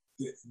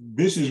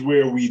this is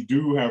where we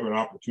do have an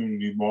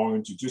opportunity,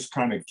 Marlon, to just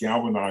kind of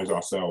galvanize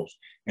ourselves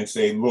and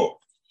say, look,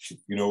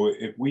 you know,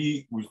 if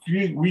we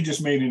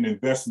just made an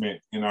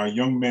investment in our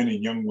young men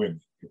and young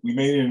women, if we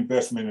made an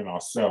investment in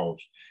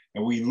ourselves,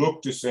 and we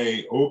look to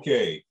say,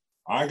 okay,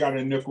 I got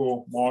a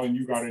nickel, Marlon,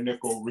 you got a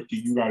nickel, Ricky,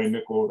 you got a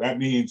nickel. That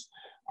means,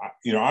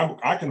 you know,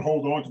 I can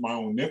hold on to my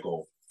own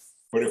nickel,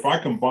 but if I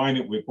combine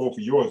it with both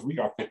of yours, we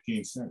got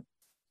 15 cents.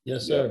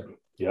 Yes, sir.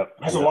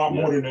 That's a lot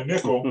more than a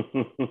nickel.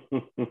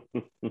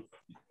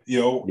 You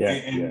know,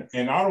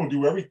 and I don't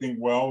do everything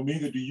well,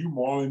 neither do you,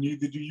 Marlon,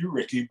 neither do you,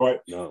 Ricky,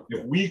 but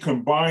if we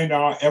combine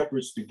our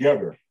efforts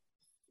together,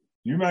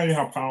 you imagine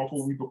how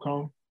powerful we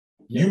become?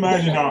 You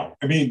imagine how,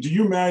 I mean, can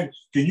you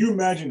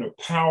imagine the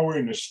power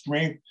and the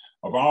strength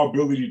of our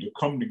ability to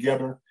come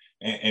together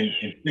and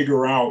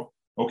figure out,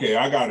 okay,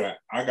 I got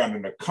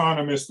an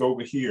economist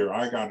over here,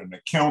 I got an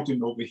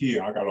accountant over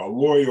here, I got a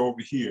lawyer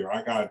over here,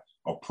 I got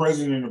a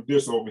president of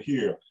this over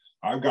here,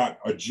 I got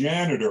a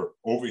janitor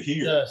over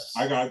here,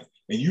 and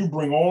you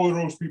bring all of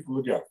those people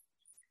together.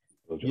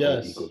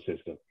 Yes.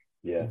 Ecosystem.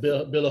 Yeah.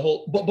 Build a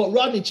whole, but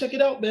Rodney, check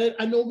it out, man.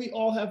 I know we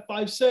all have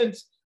 5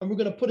 cents and we're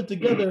gonna put it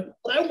together,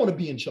 but I want to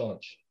be in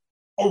charge.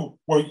 Oh,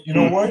 well, you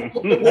know what?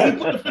 When we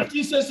put the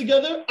 15 cents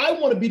together, I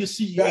want to be the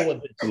CEO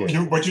of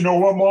this. But you know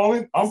what,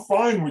 Marlon? I'm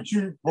fine with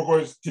you,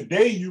 because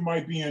today you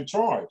might be in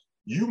charge.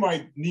 You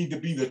might need to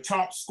be the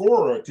top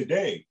scorer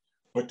today,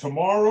 but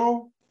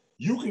tomorrow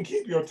you can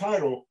keep your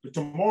title, but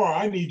tomorrow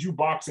I need you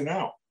boxing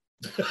out.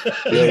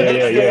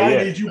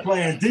 I need you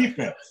playing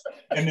defense.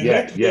 And the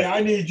next day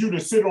I need you to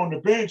sit on the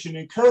bench and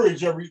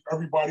encourage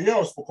everybody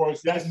else,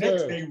 because that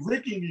next day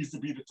Ricky needs to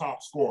be the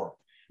top scorer,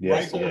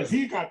 right? Because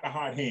he got the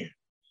hot hand.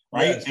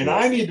 Right.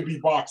 I need to be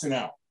boxing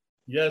out.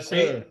 Yes,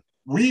 sir. Right?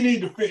 We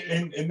need to fit,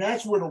 and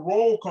that's where the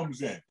role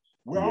comes in.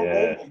 Our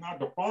role is not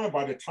defined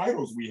by the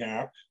titles we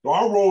have.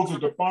 Our roles are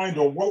defined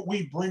on what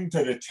we bring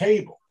to the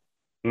table.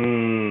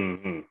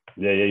 Yeah.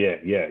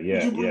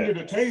 What you bring to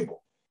the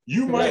table.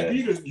 You might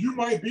be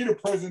the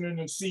president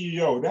and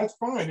CEO. That's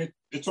fine.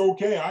 It's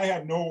okay. I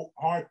have no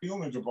hard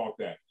feelings about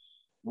that.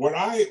 What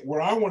I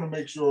want to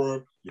make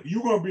sure, if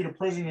you're going to be the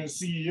president and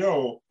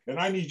CEO, then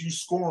I need you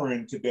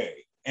scoring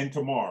today and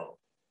tomorrow.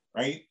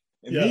 Right.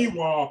 And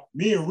meanwhile,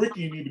 me and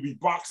Ricky need to be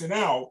boxing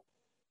out.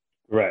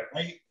 Right.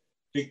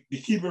 To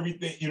keep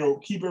everything,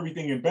 keep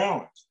everything in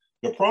balance.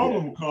 The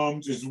problem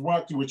comes is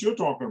what you're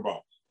talking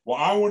about. Well,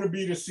 I want to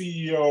be the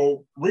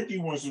CEO. Ricky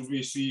wants to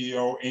be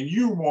CEO, and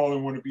you,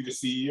 Marlon, want to be the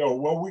CEO.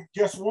 Well,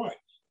 guess what?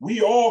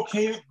 We all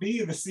can't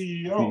be the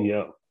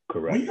CEO.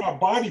 Correct. We got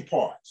body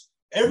parts.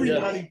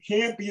 Everybody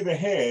can't be the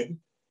head.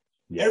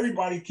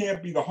 Everybody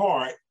can't be the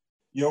heart.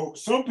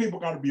 Some people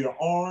got to be the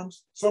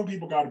arms, some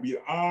people got to be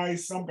the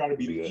eyes, some got to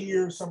be the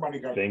ears, somebody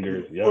got to be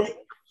the foot,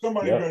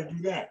 somebody got to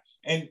do that.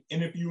 And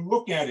if you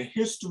look at it,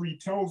 history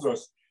tells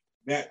us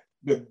that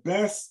the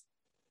best,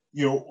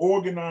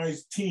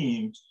 organized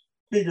teams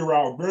figure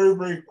out very,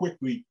 very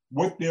quickly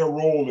what their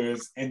role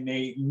is, and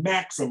they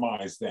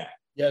maximize that.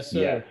 Yes,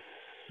 sir.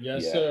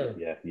 Yes, sir.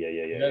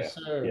 Yes,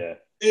 sir. Yeah.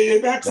 They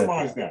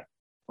maximize that,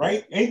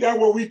 right? Ain't that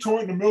what we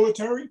taught in the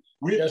military?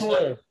 We're taught,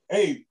 sir.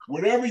 Hey,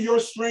 whatever your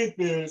strength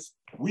is,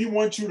 we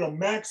want you to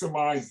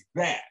maximize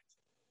that.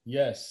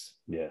 Yes.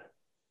 Yeah.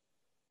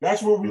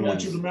 That's what we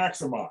want you to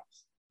maximize.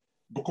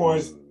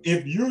 Because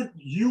if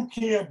you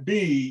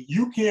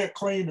can't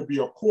claim to be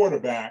a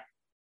quarterback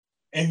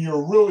and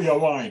you're really a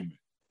lineman.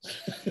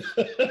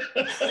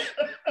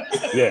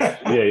 Yeah.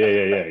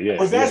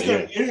 Because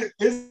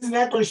isn't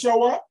that going to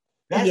show up?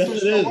 That's going to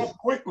show up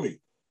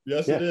quickly.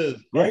 Yes, it is.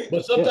 Right.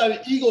 But sometimes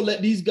ego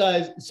let these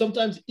guys.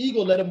 Sometimes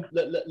ego let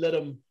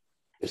them.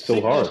 It's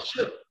so hard.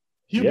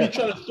 He'll be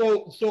trying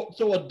to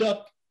throw a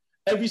duck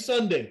every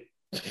Sunday.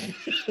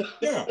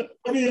 Yeah,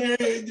 I mean,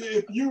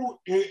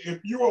 if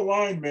you're a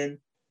lineman,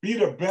 be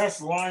the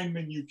best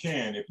lineman you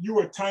can. If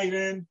you're a tight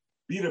end,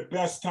 be the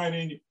best tight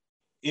end.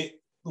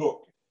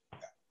 Look,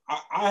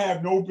 I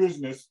have no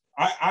business.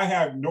 I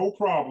have no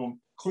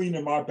problem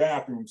cleaning my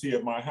bathrooms here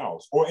at my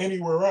house or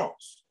anywhere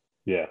else.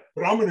 Yeah.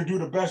 But I'm going to do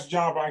the best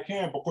job I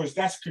can because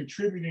that's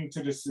contributing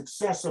to the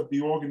success of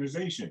the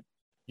organization.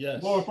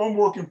 Yes. Well, if I'm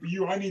working for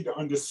you, I need to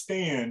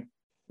understand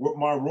what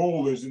my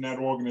role is in that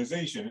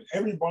organization. And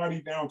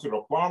everybody down to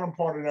the bottom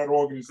part of that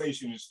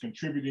organization is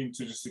contributing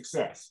to the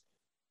success.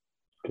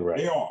 Correct.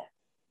 They are.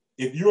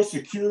 If you're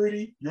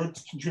security, you're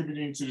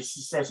contributing to the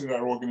success of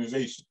that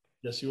organization.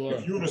 Yes, you are.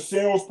 If you're the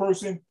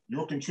salesperson,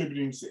 you're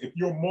contributing. If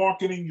you're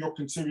marketing, you're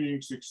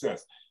contributing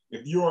success.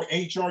 If you're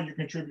HR, you're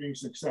contributing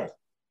success.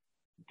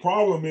 The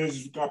problem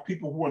is you've got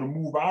people who want to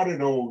move out of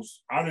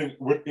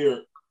what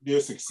their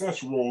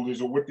success role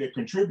is or what they're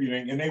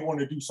contributing, and they want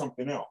to do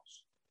something else.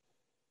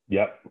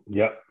 Yep.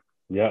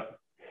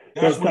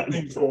 That's when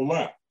things go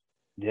left.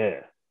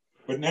 Yeah.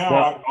 But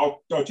now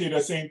I'll tell you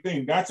the same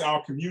thing. That's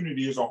our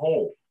community as a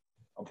whole.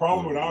 A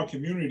problem with our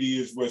community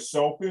is we're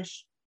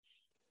selfish.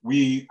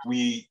 We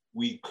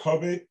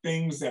covet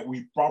things that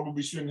we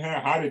probably shouldn't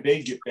have. How did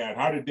they get that?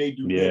 How did they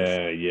do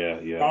this?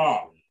 Yeah.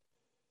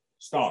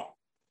 Stop.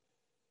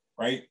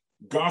 Right?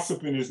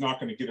 Gossiping is not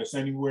going to get us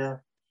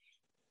anywhere.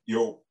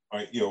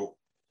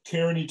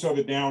 Tearing each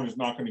other down is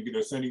not going to get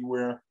us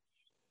anywhere.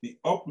 The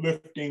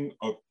uplifting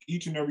of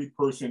each and every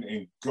person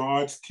in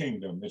God's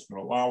kingdom is going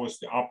to allow us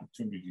the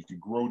opportunity to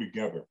grow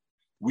together.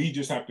 We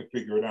just have to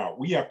figure it out.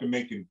 We have to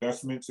make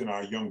investments in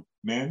our young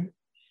men.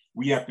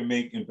 We have to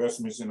make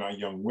investments in our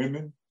young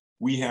women.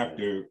 We have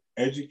to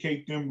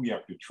educate them. We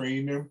have to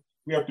train them.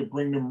 We have to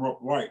bring them up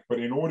right. But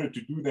in order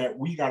to do that,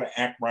 we got to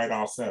act right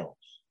ourselves.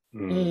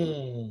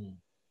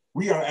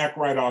 We got to act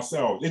right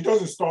ourselves. It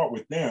doesn't start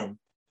with them.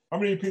 How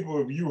many people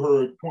have you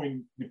heard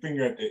pointing the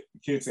finger at the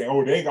kids saying,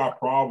 oh, they got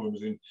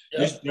problems and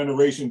this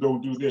generation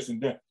don't do this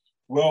and that?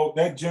 Well,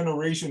 that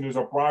generation is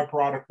a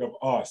byproduct of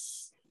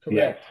us.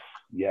 Correct.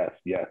 Yes.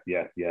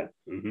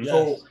 Mm-hmm.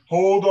 So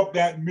hold up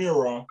that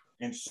mirror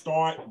and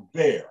start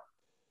there.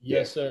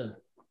 Yes, sir.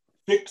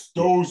 Fix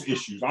those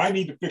issues. I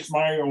need to fix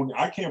my own.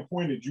 I can't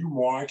point at you,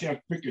 Ma. I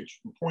can't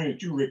point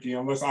at you, Ricky,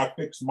 unless I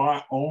fix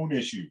my own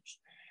issues.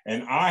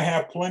 And I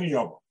have plenty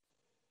of them.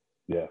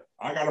 Yeah.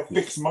 I got to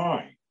fix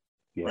mine.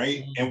 Yeah.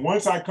 Right. And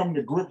once I come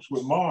to grips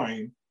with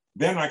mine,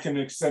 then I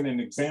can set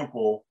an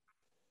example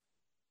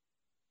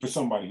for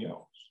somebody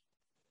else.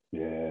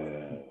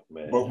 Yeah,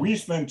 man. But we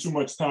spend too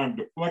much time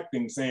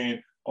deflecting,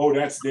 saying, oh,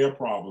 that's their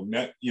problem.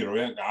 That,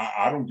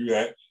 I don't do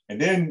that. And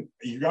then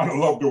you got to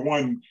love the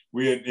one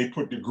where they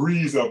put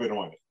degrees of it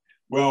on it.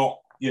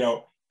 Well,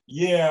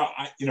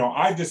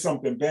 I did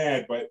something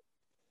bad, but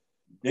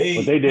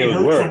they did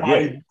hurt work.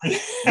 Somebody.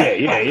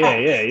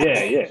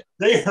 Yeah.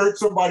 They hurt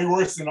somebody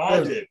worse than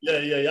I did.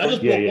 Yeah. I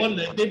just broke one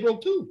leg. They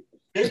broke two.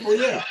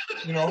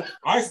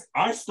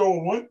 I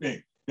stole one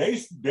thing.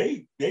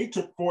 They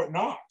took Fort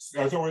Knox.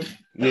 Yeah. You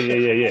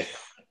know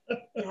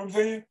what I'm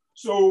saying?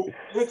 So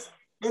let's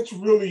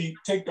really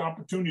take the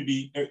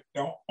opportunity.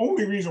 The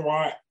only reason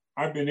why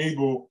I've been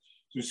able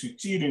to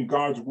succeed in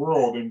God's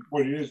world and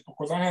what it is,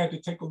 because I had to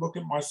take a look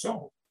at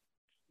myself.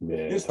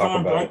 This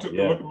time I took a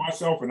look at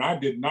myself and I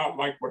did not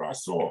like what I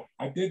saw.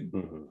 I didn't.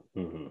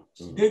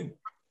 Didn't.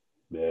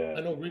 Yeah.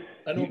 I know.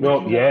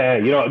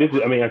 This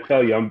is. I mean, I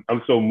tell you,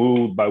 I'm so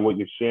moved by what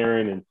you're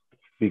sharing, and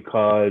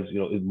because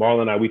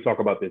Marlon and I, we talk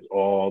about this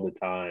all the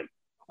time,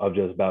 of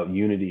just about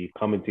unity,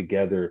 coming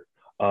together,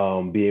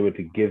 be able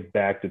to give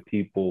back to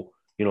people,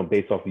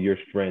 based off of your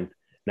strength,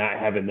 not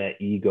having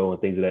that ego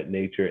and things of that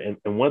nature. And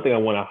one thing I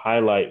want to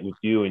highlight with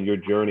you and your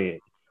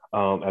journey,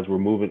 as we're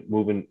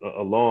moving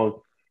along,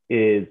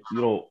 is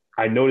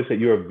I noticed that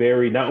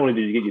you're not only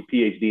did you get your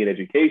PhD in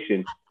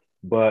education,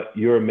 but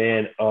you're a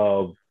man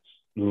of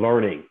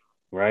learning,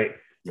 right?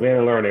 Man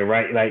of learning,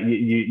 right? Like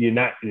you're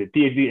not in a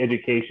PhD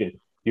education.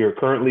 You're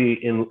currently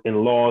in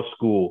law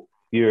school.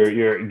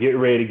 You're getting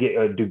ready to get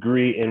a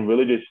degree in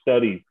religious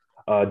studies,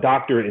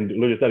 doctorate in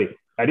religious studies.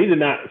 Now, these are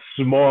not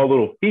small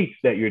little feats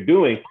that you're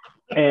doing.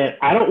 And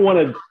I don't want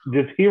to,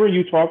 just hearing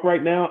you talk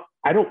right now,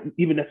 I don't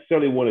even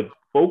necessarily want to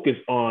focus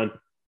on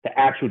the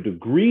actual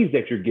degrees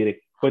that you're getting,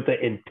 but the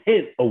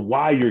intent of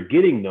why you're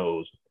getting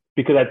those,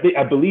 because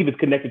I believe it's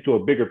connected to a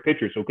bigger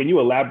picture. So can you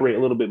elaborate a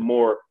little bit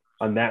more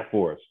on that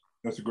for us?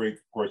 That's a great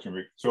question,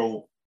 Rick.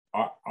 So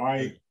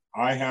I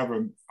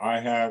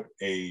have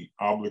a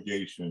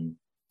obligation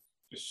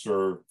to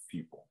serve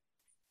people.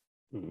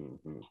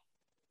 Mm-hmm.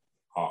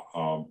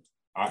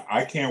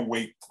 I can't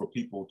wait for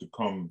people to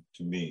come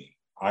to me.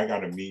 I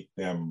got to meet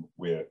them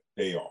where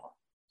they are.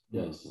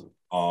 Yes.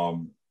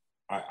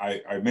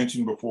 I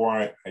mentioned before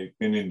I've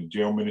been in the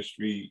jail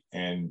ministry,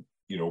 and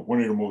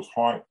one of the most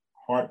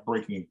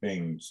heartbreaking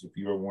things, if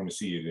you ever want to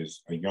see it,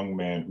 is a young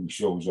man who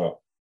shows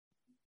up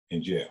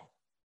in jail.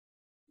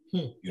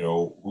 you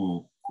know,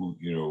 who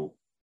you know,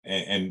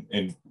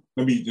 and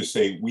let me just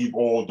say, we've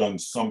all done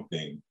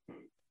something.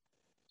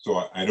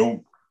 So I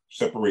don't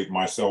separate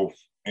myself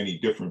any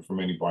different from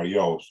anybody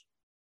else.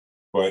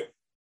 But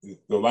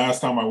the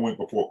last time I went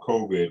before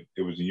COVID,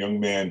 it was a young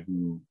man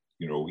who,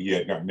 you know, he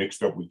had got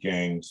mixed up with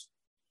gangs.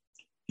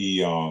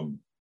 He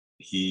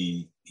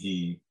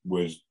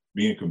was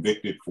being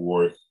convicted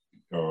for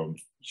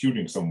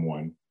shooting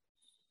someone.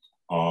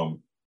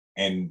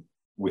 And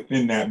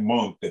within that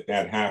month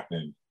that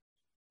happened,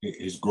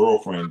 his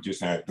girlfriend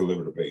just had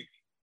delivered a baby.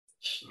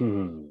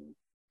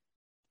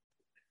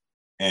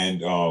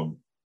 And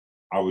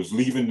I was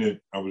leaving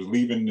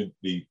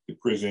the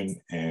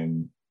prison,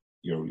 and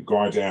you know, the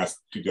guards asked,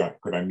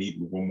 could I meet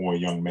with one more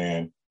young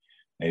man?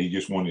 And he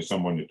just wanted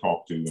someone to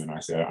talk to, and I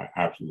said, I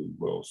absolutely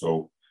will.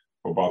 So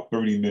for about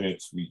 30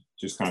 minutes, we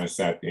just kind of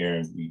sat there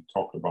and we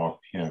talked about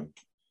him,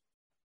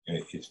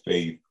 and his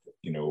faith,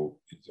 you know,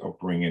 his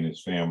upbringing,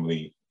 his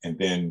family, and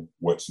then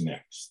what's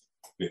next.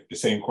 The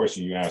same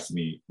question you asked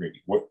me,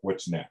 Ricky,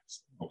 what's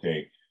next?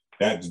 Okay,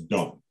 that's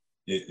done.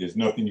 There's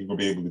nothing you're gonna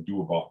be able to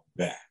do about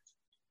that.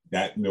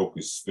 That milk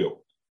is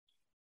spilled.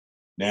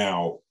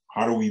 Now,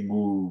 how do we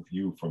move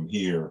you from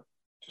here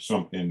to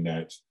something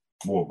that's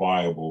more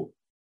viable?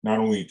 Not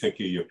only take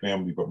care of your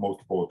family, but most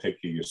of all, take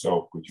care of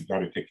yourself, because you got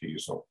to take care of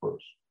yourself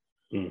first.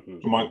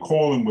 So my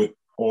calling with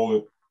all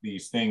of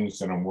these things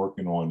that I'm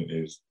working on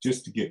is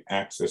just to get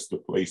access to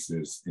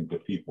places and to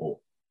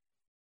people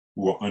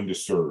who are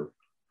underserved,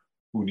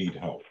 who need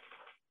help.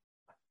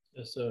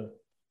 Yes, sir.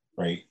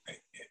 Right.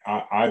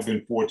 I've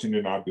been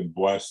fortunate. I've been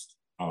blessed.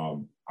 I've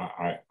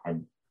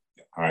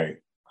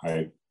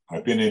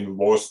been in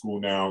law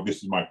school now. This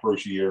is my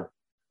first year.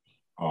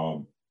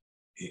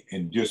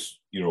 And just,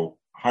 you know,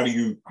 how do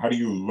you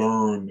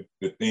learn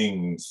the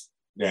things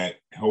that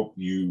help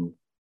you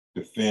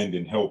defend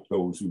and help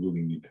those who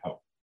really need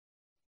help?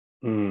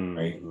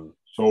 Right.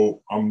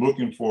 So I'm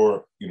looking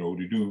for, you know,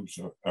 to do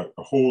a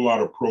whole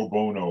lot of pro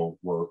bono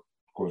work,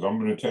 because I'm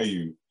going to tell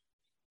you,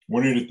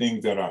 one of the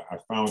things that I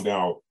found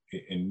out,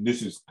 and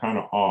this is kind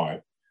of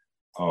odd,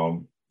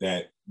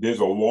 that there's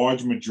a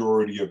large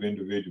majority of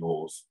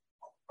individuals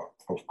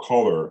of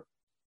color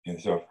and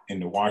stuff in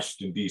the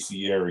Washington,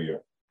 D.C. area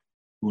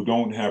who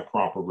don't have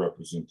proper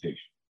representation.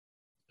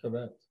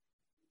 Correct.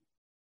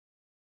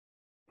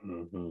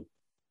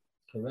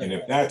 Correct. And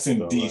if that's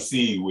in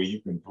D.C. where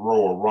you can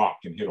throw a rock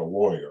and hit a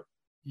lawyer,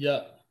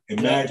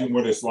 imagine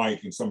what it's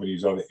like in some of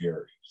these other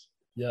areas.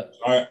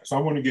 So I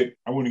want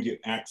to get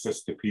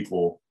access to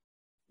people.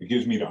 It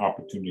gives me the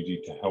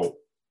opportunity to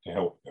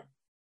help them,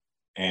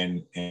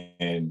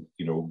 and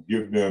you know,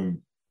 give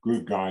them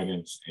good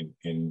guidance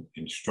and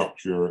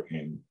structure,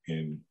 and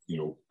you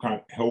know, kind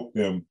of help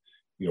them,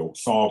 you know,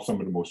 solve some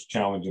of the most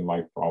challenging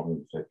life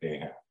problems that they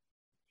have.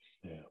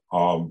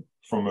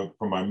 From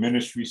my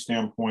ministry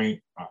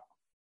standpoint,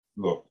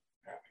 look,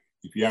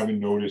 if you haven't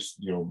noticed,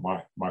 you know,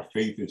 my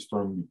faith is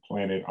firmly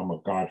planted. I'm a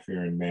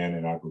God-fearing man,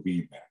 and I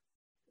believe that.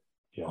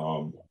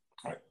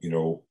 You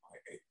know,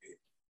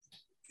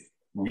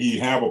 we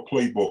have a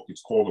playbook.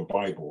 It's called the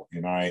Bible,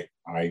 and I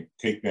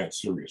take that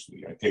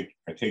seriously. I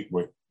take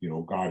what, you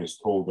know, God has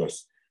told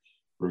us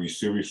very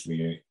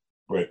seriously.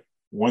 But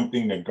one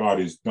thing that God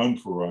has done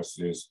for us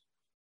is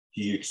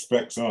He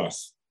expects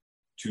us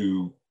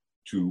to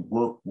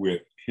work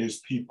with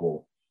His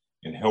people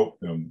and help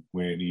them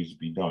when it needs to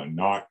be done,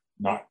 not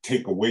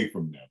take away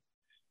from them.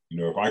 You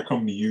know, if I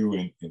come to you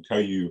and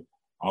tell you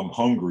I'm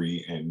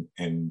hungry, and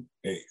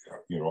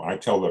you know, I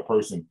tell that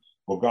person,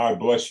 well, God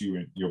bless you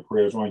and your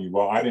prayers on you.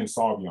 Well, I didn't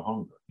solve your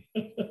hunger.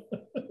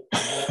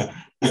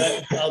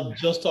 I was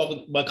just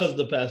talking, my cousin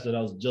the pastor,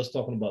 I was just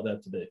talking about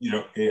that today. You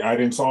know, I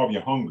didn't solve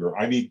your hunger.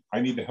 I need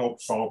to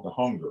help solve the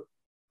hunger.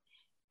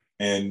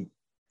 And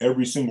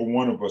every single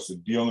one of us are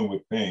dealing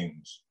with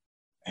things.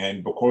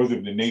 And because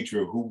of the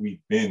nature of who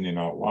we've been in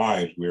our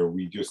lives, where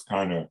we just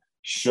kind of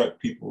shut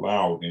people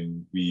out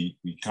and we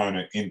kind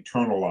of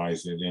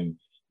internalize it, and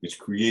it's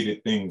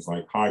created things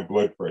like high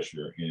blood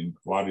pressure and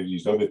a lot of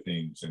these other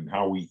things, and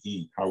how we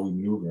eat, how we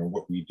maneuver, and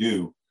what we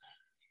do.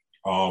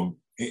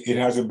 It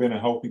hasn't been a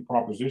healthy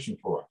proposition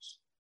for us.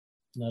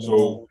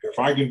 So if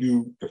I can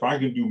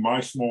do my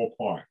small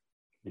part,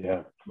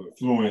 to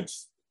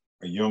influence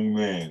a young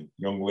man,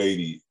 young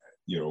lady,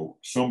 you know,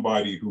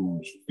 somebody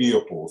who's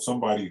fearful,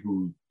 somebody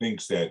who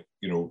thinks that,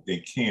 you know, they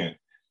can't,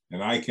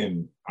 and I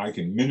can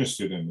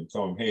minister them and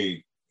tell them,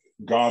 hey,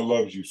 God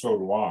loves you, so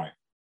do I.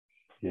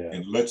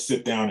 And let's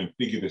sit down and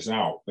figure this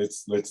out.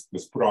 Let's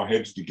put our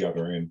heads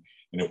together. And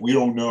if we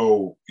don't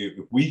know,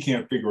 if we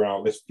can't figure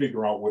out, let's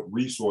figure out what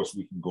resource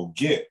we can go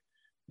get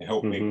to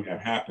help make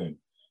that happen.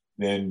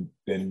 Then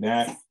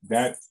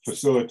that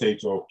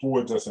facilitates or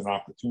affords us an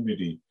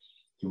opportunity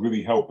to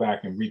really help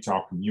back and reach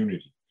our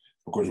community.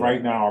 Because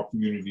right now our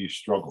community is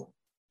struggling.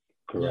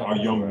 Our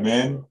young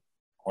men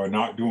are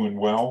not doing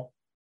well.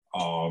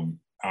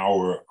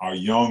 Our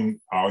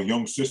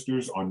young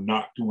sisters are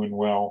not doing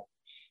well.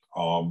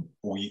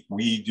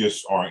 We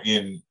just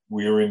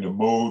we're in the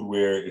mode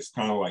where it's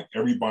kind of like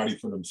everybody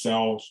for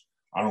themselves.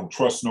 I don't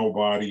trust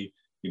nobody.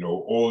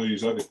 all of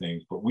these other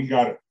things. But we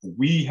have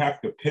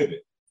to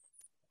pivot.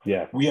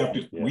 Yeah. We have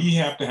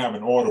to have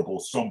an audible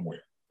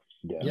somewhere.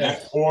 Yeah. And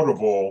that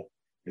audible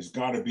has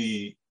got to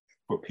be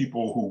for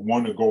people who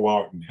want to go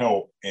out and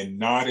help and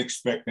not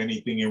expect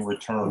anything in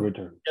return.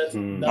 Yes.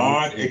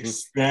 Not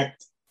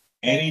expect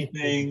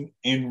anything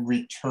in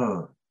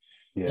return.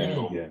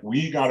 Yeah.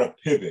 We got to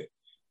pivot.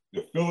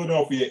 The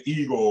Philadelphia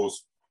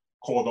Eagles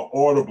called the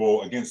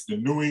audible against the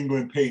New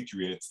England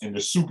Patriots in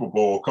the Super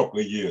Bowl a couple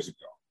of years ago.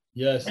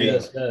 Yes.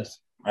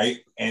 Right.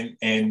 And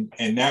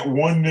that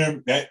won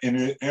them, that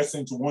in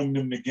essence won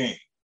them the game.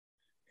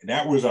 And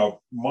that was a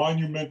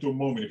monumental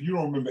moment. If you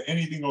don't remember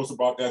anything else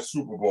about that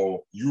Super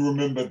Bowl, you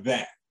remember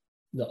that.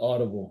 The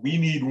audible. We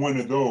need one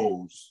of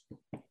those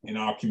in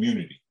our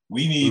community.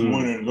 We need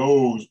one of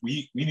those.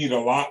 We need a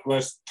lot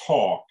less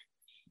talk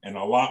and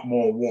a lot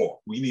more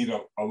walk. We need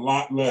a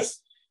lot less,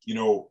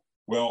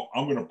 well,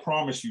 I'm going to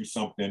promise you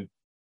something.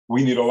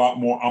 We need a lot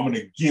more. I'm going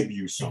to give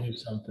you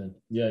something.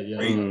 Yeah.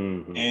 Right?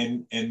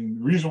 And the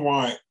reason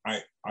why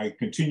I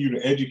continue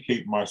to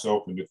educate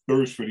myself and the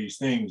thirst for these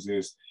things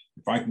is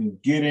if I can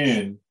get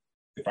in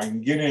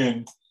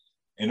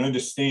and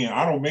understand,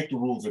 I don't make the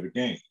rules of the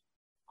game.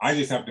 I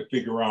just have to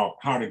figure out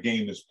how the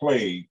game is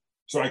played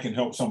so I can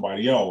help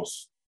somebody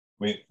else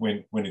when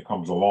it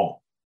comes along.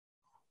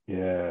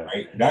 Yeah.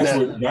 Right.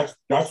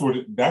 That's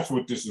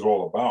what this is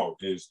all about.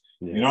 Is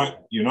you're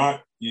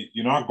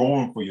not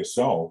going for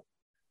yourself,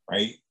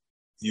 right?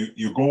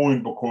 You're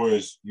going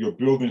because you're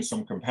building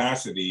some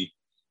capacity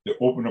to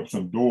open up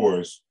some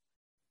doors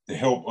to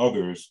help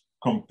others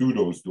come through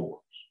those doors.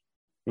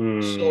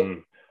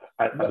 So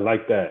I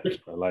like that.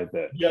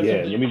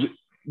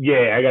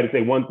 Yeah. I got to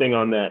say one thing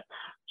on that.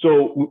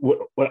 So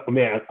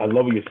man, I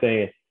love what you're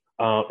saying.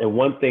 And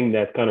one thing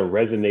that's kind of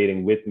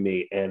resonating with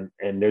me, and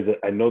I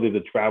know there's a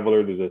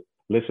traveler, there's a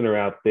listener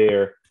out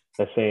there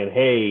that's saying,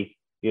 hey,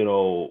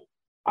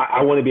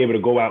 I want to be able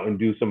to go out and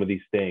do some of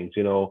these things.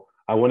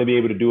 I want to be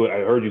able to do it. I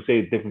heard you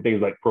say different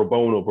things like pro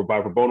bono,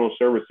 provide pro bono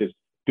services,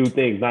 do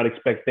things, not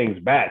expect things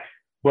back.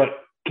 But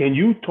can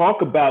you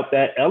talk about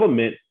that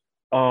element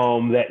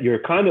that you're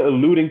kind of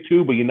alluding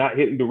to, but you're not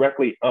hitting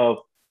directly, of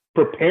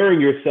preparing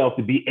yourself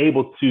to be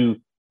able to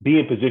be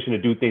in position to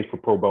do things for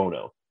pro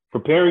bono,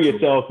 preparing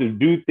yourself to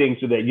do things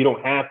so that you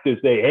don't have to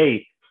say,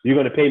 hey, you're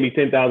going to pay me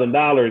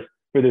 $10,000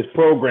 for this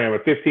program or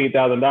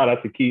 $15,000.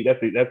 That's the key. That's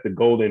the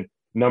golden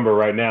number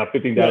right now.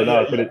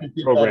 $15,000 for this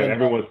program.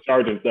 Everyone's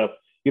charging stuff.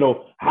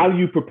 How do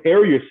you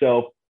prepare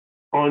yourself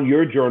on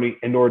your journey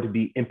in order to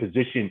be in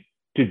position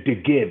to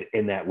give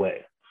in that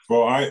way?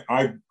 Well,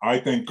 I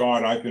thank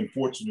God I've been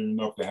fortunate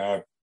enough to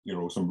have,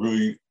 some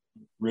really,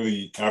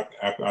 really,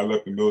 after I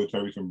left the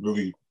military, some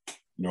really,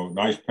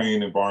 nice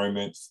paying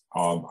environments.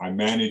 I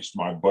managed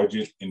my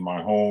budget in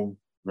my home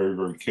very,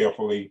 very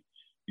carefully,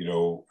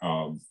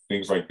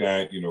 things like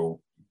that,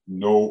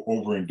 no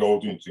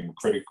overindulgence in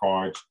credit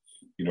cards.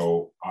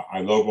 I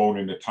love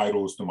owning the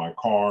titles to my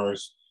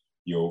cars,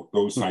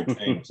 those type of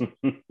things.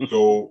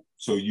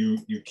 So you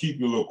keep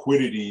your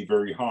liquidity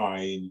very high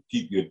and you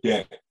keep your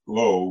debt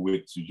low,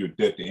 which is your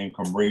debt to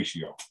income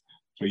ratio.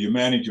 So you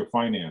manage your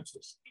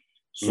finances.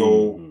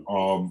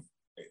 So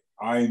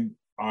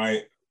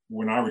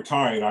when I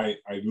retired, I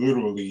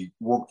literally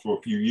worked for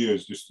a few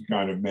years just to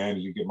kind of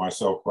manage and get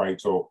myself right.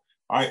 So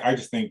I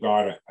just thank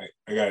God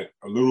I got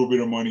a little bit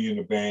of money in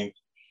the bank.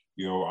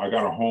 I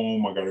got a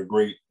home, I got a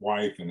great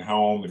wife and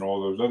home and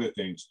all those other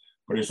things.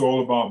 But it's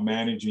all about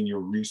managing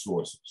your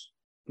resources,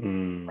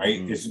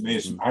 right?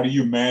 It's how do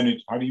you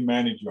manage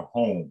your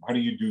home? How do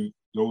you do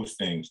those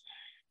things?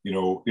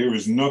 There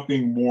is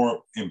nothing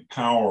more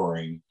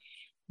empowering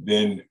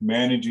than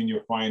managing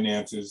your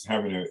finances,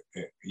 having a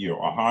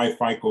high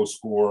FICO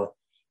score,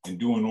 and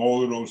doing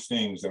all of those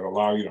things that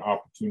allow you the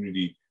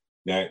opportunity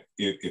that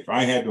if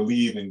I had to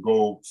leave and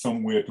go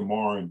somewhere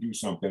tomorrow and do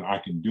something, I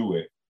can do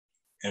it,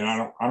 and I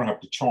don't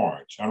have to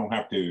charge. I don't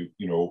have to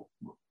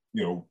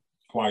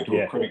apply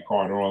to a credit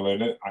card and all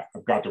that.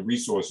 I've got the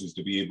resources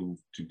to be able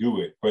to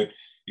do it, but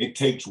it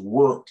takes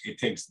work, it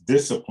takes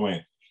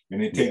discipline,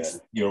 and it takes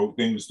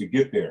things to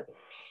get there.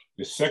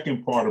 The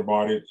second part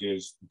about it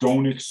is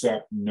don't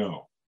accept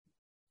no.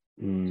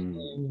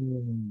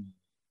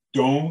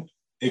 Don't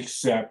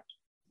accept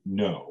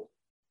no.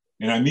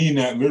 And I mean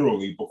that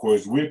literally,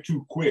 because we're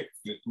too quick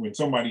when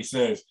somebody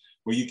says,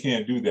 well, you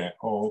can't do that.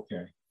 Oh,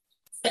 okay.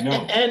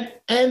 No.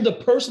 And the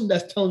person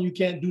that's telling you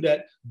can't do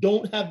that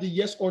don't have the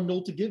yes or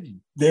no to give you.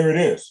 There it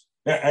is.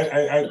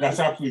 That's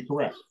absolutely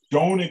correct.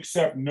 Don't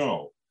accept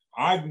no.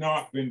 I've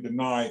not been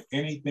denied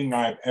anything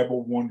I've ever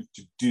wanted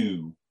to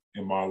do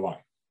in my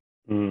life.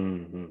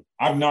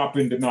 I've not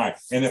been denied.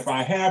 And if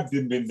I have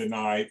been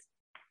denied,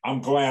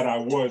 I'm glad I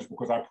was,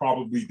 because I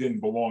probably didn't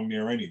belong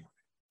there anyway.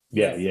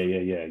 Yeah.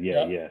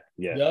 You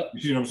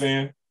see what I'm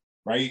saying?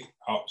 Right?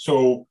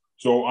 So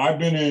I've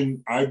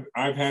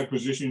had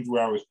positions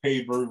where I was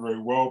paid very,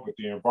 very well, but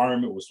the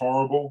environment was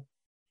horrible.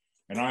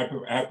 And I've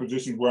had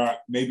positions where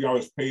maybe I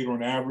was paid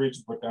on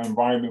average, but the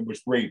environment was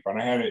great, but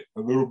I had a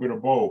little bit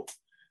of both.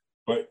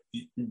 But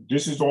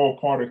this is all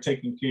part of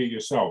taking care of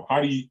yourself.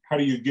 How do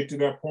you get to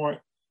that point?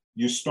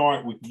 you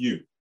start with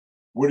you.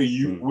 What do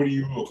you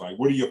look like?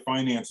 What do your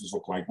finances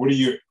look like? What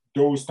are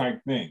those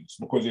type things?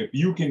 Because if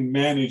you can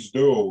manage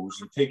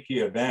those and take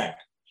care of that,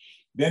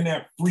 then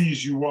that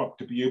frees you up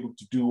to be able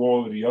to do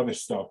all of the other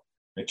stuff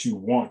that you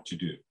want to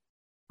do,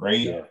 right?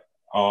 Yeah.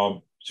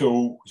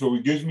 So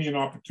it gives me an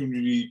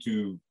opportunity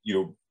to,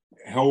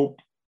 help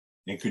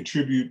and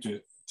contribute to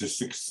the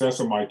success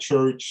of my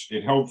church.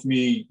 It helps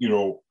me,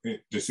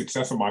 the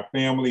success of my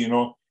family and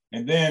all,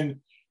 and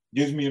then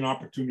gives me an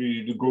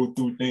opportunity to go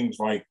through things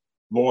like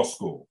law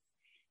school,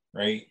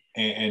 right?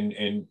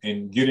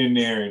 And get in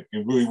there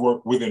and really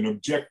work with an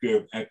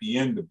objective at the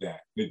end of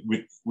that,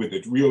 with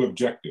a real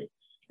objective.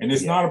 And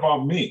it's not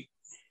about me.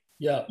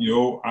 Yeah.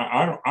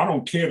 I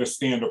don't care to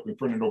stand up in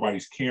front of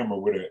nobody's camera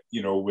with it,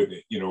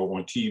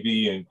 on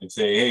TV and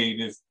say,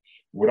 hey,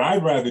 what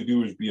I'd rather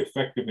do is be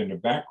effective in the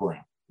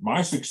background.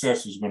 My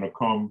success is going to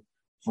come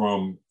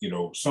from,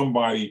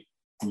 somebody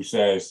who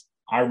says,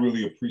 I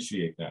really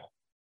appreciate that.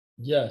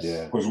 Yes.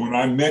 Because when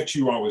I met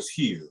you, I was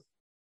here.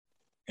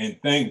 And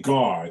thank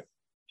God,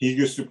 he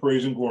gets the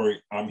praise and glory.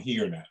 I'm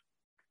here now.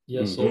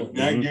 Yes. So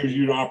that gives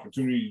you the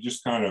opportunity to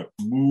just kind of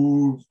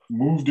move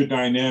the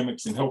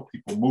dynamics and help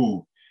people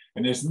move.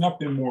 And there's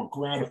nothing more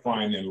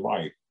gratifying in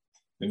life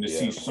than to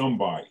see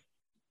somebody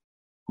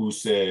who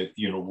said,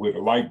 where the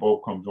light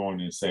bulb comes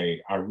on and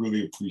say, I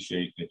really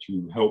appreciate that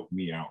you helped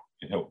me out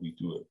and helped me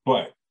do it.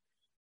 But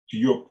to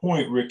your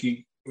point,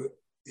 Ricky,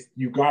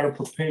 you got to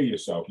prepare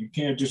yourself. You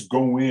can't just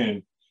go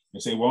in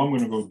and say, well, I'm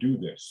going to go do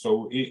this.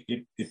 So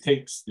it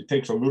takes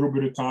a little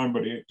bit of time,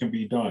 but it can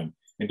be done.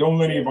 And don't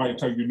let anybody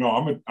tell you,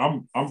 no,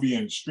 I'm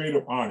being straight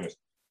up honest.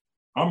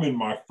 I'm in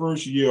my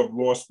first year of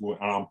law school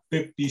and I'm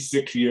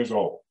 56 years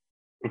old.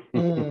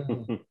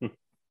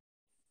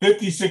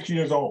 56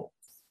 years old.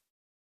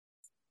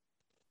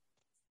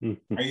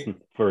 Right?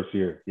 First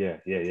year. Yeah.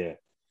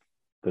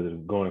 Because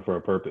it's going for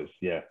a purpose.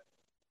 Yeah.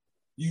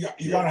 You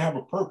got to have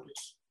a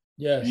purpose.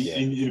 Yes.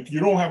 And if you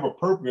don't have a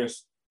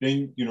purpose,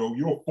 then,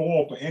 you'll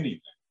fall for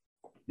anything.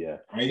 Yeah.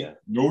 Right? Yeah.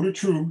 Know the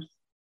truth,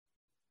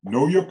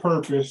 know your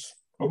purpose,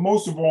 but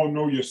most of all,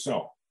 know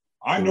yourself.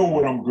 I know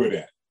what I'm good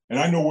at, and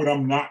I know what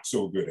I'm not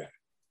so good at.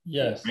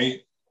 Yes. Right?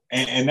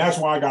 And that's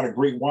why I got a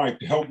great wife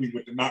to help me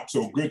with the not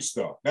so good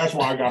stuff. That's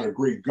why I got a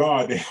great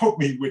God to help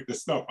me with the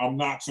stuff I'm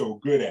not so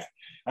good at.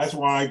 That's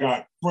why I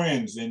got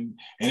friends and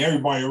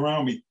everybody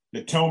around me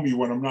that tell me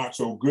what I'm not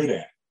so good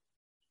at.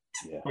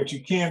 Yeah. But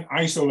you can't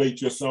isolate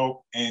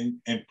yourself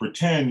and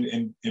pretend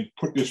and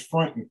put this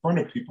in front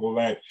of people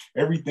that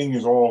everything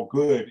is all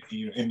good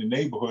in the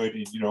neighborhood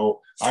and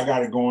I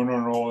got it going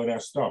on and all of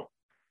that stuff.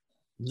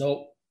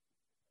 Nope.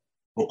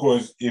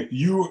 Because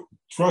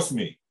trust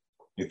me,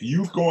 if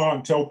you go out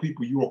and tell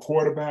people you're a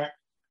quarterback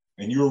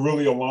and you're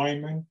really a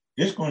lineman,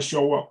 it's going to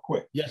show up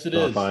quick. Yes, it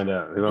is. They're going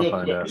to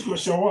find out. It's going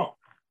to show up.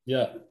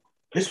 Yeah.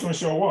 It's going to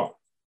show up.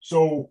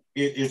 So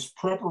it's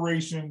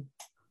preparation,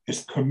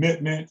 it's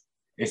commitment.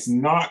 It's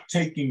not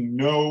taking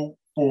no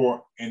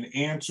for an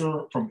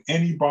answer from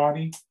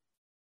anybody.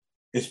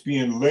 It's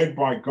being led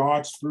by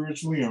God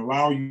spiritually and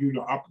allow you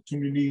the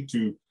opportunity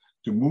to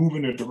move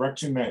in the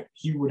direction that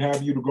he would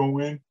have you to go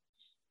in.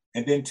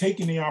 And then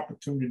taking the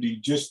opportunity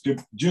just to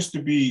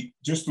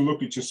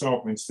look at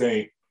yourself and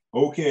say,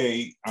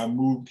 okay, I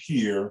moved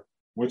here.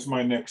 What's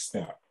my next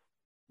step?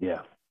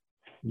 Yeah.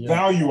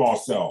 Value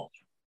ourselves,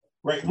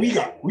 right?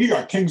 Yeah. We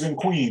got kings and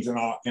queens in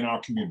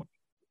our community.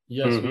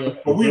 Yes,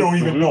 but we don't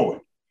even know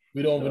it.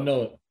 We don't even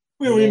know it.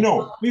 We don't even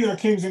know it. We are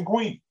kings and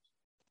queens.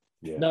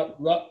 Yeah. Now,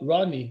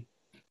 Rodney,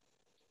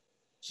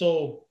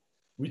 so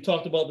we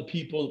talked about the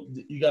people,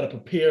 you got to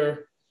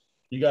prepare,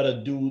 you got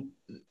to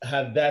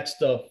have that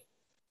stuff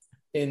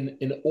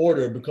in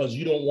order because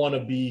you don't want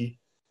to be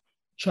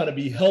trying to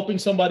be helping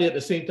somebody at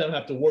the same time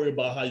have to worry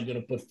about how you're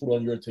going to put food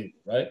on your table,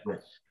 right? Right.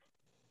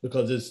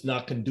 Because it's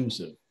not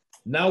conducive.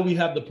 Now we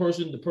have the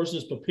person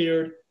is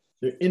prepared,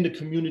 they're in the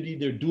community,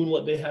 they're doing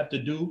what they have to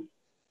do.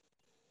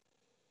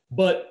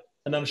 But,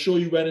 and I'm sure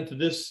you ran into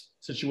this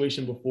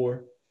situation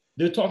before,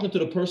 they're talking to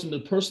the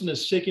person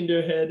is shaking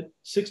their head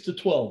 6 to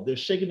 12. They're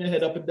shaking their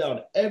head up and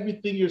down.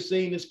 Everything you're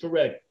saying is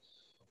correct,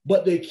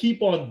 but they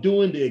keep on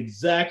doing the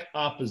exact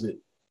opposite.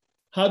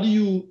 How do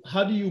you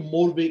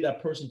motivate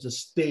that person to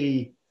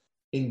stay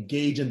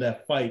engaged in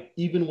that fight,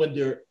 even when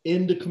they're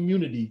in the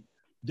community,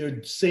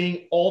 they're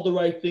saying all the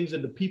right things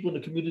and the people in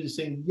the community are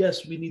saying,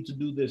 yes, we need to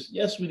do this.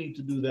 Yes, we need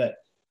to do that.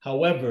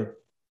 However,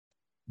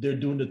 they're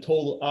doing the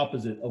total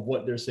opposite of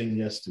what they're saying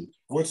yes to.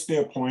 What's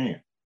their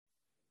plan?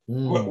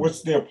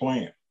 What's their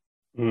plan?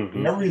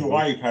 Mm-hmm. Every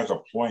life has a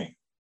plan.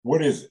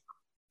 What is it?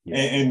 Yeah.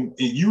 And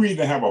you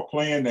either have a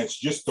plan that's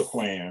just a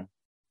plan,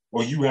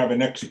 or you have an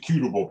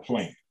executable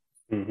plan.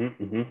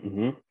 Mm-hmm, mm-hmm,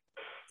 mm-hmm.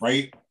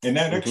 Right? And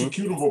that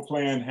executable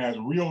plan has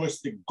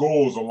realistic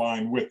goals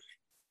aligned with it.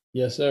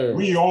 Yes, sir.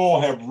 We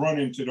all have run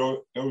into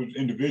those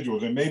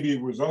individuals, and maybe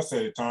it was us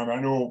at a time. I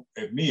know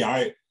at me,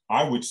 I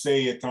would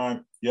say at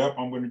times, yep,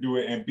 I'm going to do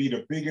it, and be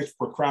the biggest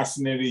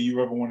procrastinator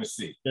you ever want to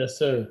see. Yes,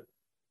 sir.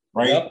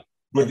 Right? Yep.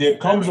 But there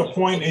comes a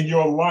point in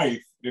your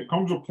life,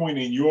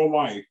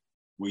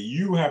 where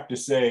you have to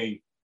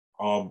say,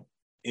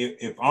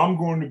 if I'm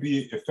going to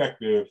be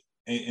effective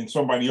in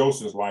somebody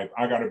else's life,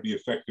 I got to be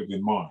effective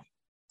in mine.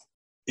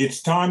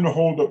 It's time to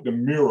hold up the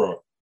mirror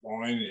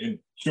and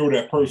show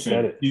that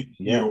person, you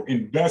know,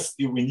 invest.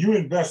 When you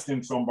invest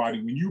in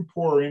somebody, when you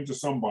pour into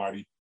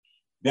somebody,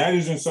 that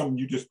isn't something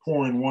you just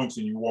pour in once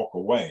and you walk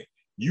away.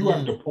 You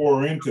have to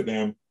pour into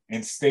them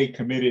and stay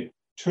committed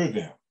to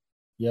them.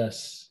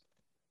 Yes.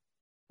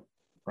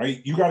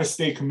 Right? You got to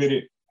stay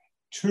committed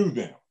to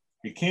them.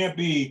 It can't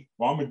be,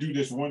 well, I'm going to do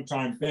this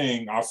one-time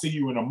thing. I'll see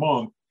you in a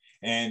month.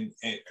 And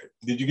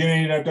did you get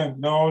any of that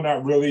done? No,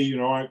 not really. You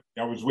know, I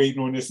was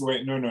waiting on this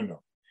way. No.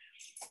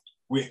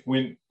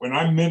 When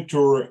I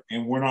mentor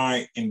and when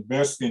I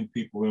invest in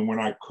people and when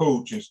I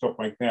coach and stuff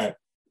like that,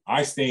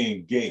 I stay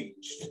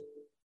engaged.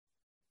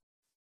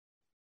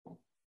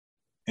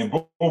 And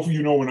both of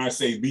you know when I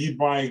say lead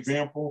by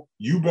example,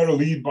 you better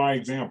lead by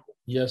example.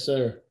 Yes,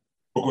 sir.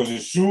 Because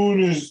as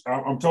soon as,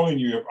 I'm telling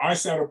you, if I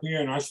sat up here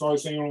and I started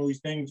saying all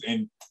these things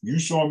and you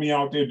saw me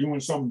out there doing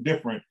something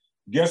different,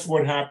 guess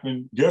what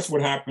happened? Guess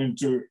what happened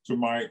to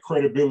my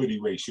credibility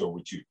ratio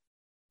with you?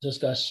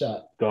 Just got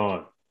shot.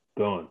 Gone.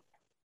 All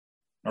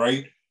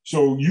right.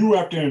 So you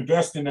have to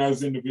invest in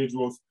those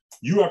individuals.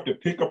 You have to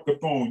pick up the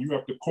phone. You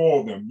have to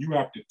call them. You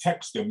have to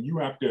text them. You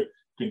have to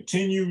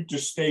continue to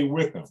stay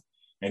with them.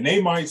 And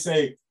they might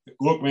say,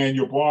 look, man,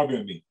 you're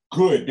bothering me.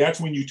 Good. That's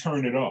when you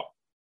turn it up.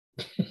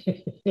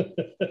 You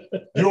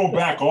don't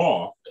back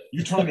off.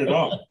 You turn it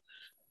up.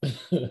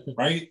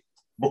 Right?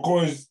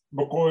 Because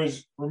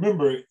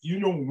remember, you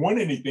don't want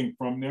anything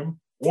from them.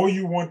 All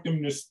you want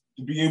them to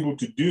be able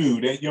to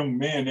do, that young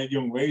man, that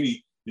young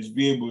lady, is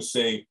be able to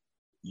say,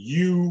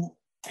 you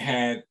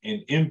had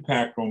an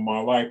impact on my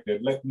life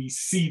that let me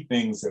see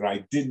things that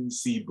I didn't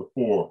see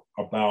before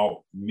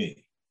about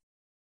me.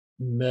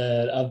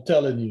 Man, I'm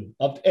telling you.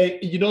 Hey,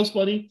 you know what's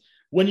funny?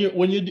 When you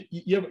and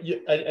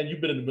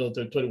you've been in the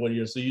military 21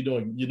 years, so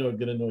you're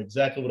gonna know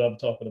exactly what I'm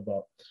talking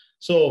about.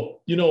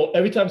 So, you know,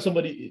 every time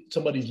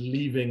somebody's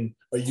leaving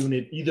a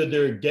unit, either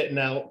they're getting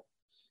out,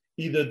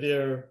 either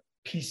they're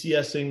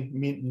PCSing,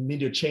 mean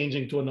they're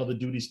changing to another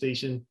duty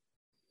station.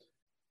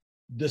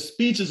 The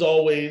speech is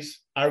always,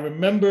 I'm going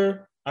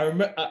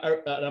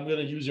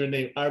to use your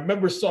name. I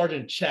remember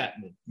Sergeant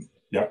Chapman.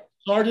 Yeah.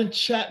 Sergeant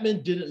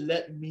Chapman didn't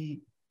let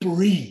me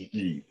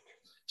breathe.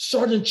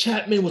 Sergeant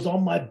Chapman was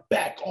on my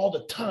back all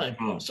the time.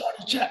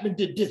 Sergeant Chapman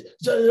did this.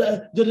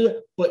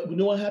 But you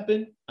know what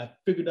happened? I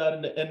figured out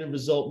in the end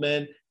result,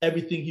 man,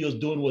 everything he was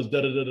doing was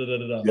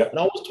da-da-da-da-da-da. Yep. And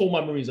I always told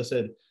my Marines, I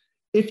said,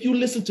 if you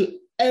listen to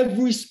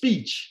every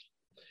speech,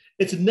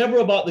 it's never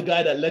about the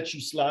guy that lets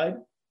you slide.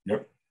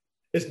 Yep.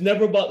 It's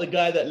never about the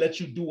guy that lets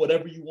you do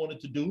whatever you wanted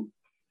to do.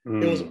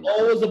 It was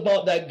always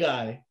about that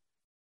guy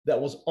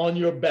that was on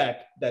your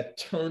back that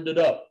turned it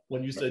up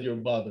when you said you're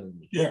bothering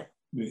me. Yeah.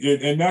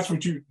 And that's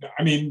what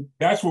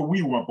that's what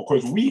we want,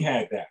 because we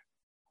had that.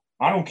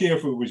 I don't care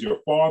if it was your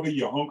father,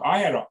 your uncle. I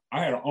had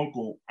an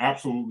uncle,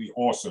 absolutely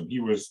awesome. He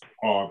was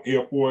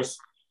Air Force.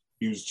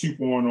 He was Chief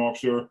Warrant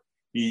Officer.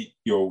 He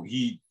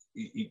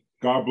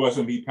God bless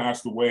him, he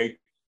passed away.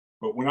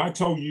 But when I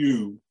tell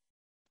you,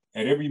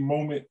 at every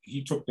moment,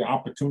 he took the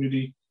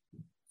opportunity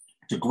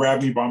to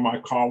grab me by my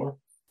collar.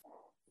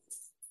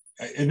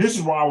 And this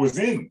is why I was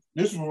in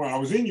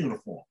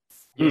uniform.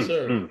 Yes,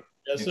 sir.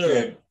 Yes, sir.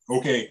 Said,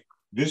 okay,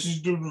 this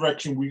is the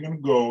direction we're going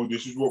to go.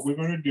 This is what we're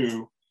going to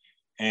do.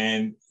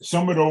 And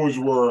some of those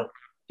were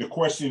the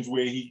questions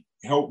where he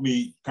helped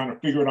me kind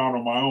of figure it out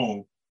on my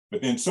own.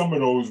 But then some of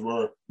those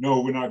were, no,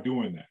 we're not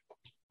doing that.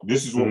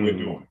 This is what we're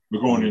doing.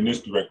 We're going in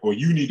this direction. Or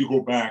you need to go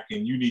back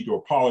and you need to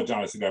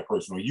apologize to that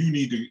person. Or you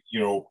need to,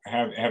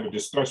 have a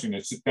discussion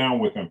and sit down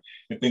with them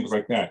and things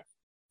like that.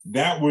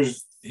 That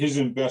was his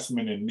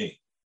investment in me.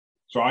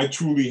 So I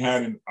truly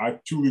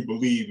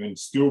believe and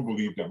still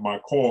believe that my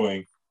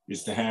calling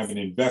is to have an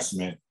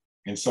investment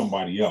in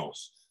somebody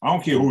else. I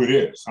don't care who it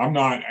is. I'm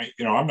not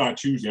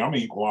choosing. I'm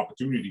an equal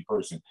opportunity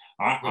person.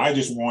 I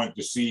just want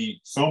to see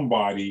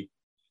somebody,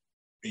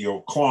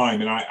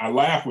 climb. And I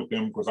laugh with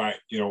them because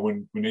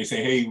when they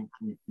say, hey,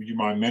 would you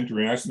mind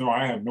mentoring? I said, no,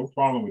 I have no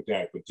problem with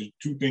that. But there's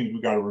two things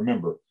we got to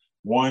remember.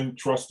 One,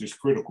 trust is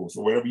critical.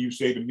 So whatever you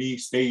say to me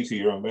stays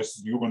here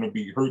unless you're going to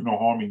be hurting or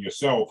harming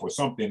yourself or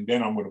something,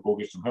 then I'm going to go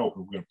get some help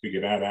and we're going to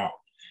figure that out.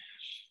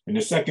 And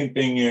the second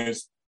thing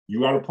is you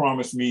got to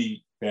promise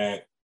me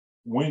that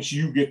once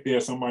you get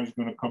there, somebody's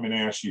going to come and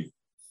ask you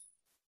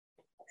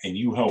and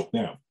you help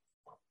them,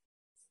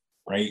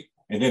 right?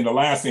 And then the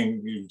last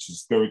thing, which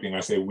is the third thing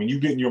I say, when you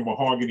get in your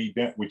mahogany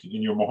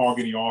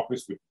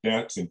office with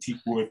desks and teak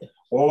wood,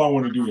 all I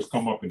want to do is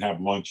come up and have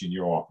lunch in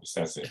your office.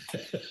 That's it.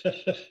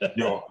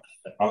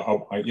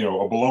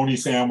 A bologna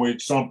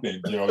sandwich, something.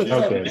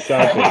 Something.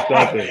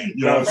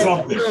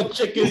 Grilled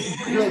chicken,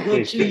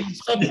 grilled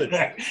cheese, something.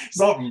 Yeah,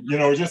 something.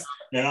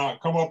 And I'll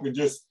come up and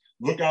just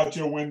look out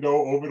your window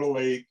over the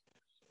lake.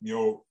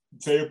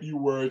 Say a few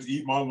words,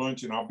 eat my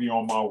lunch, and I'll be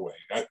on my way.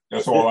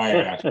 That's all I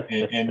ask.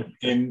 And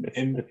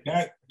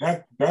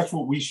that's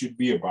what we should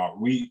be about.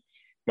 The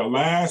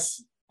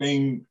last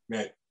thing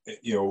that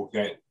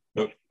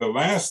the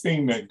last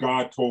thing that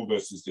God told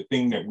us is the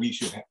thing that we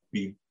should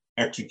be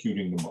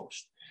executing the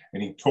most.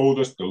 And he told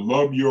us to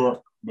love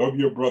your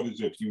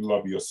brothers if you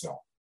love yourself.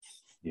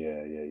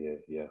 Yeah.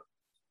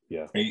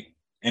 Right?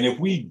 And if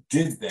we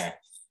did that,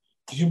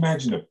 could you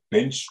imagine the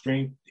bench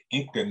strength, the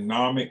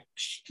economic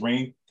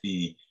strength,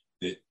 the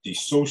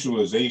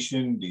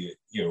socialization, the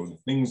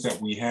things that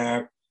we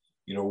have?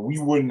 We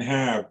wouldn't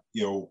have,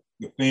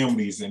 the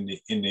families in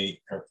the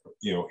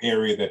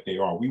area that they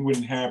are. We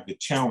wouldn't have the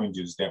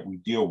challenges that we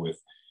deal with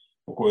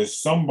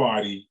because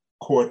somebody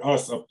caught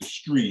us up the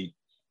street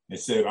and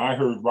said, I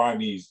heard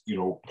Rodney's,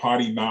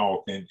 potty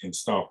mouth and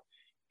stuff.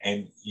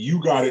 And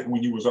you got it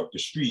when you was up the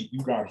street.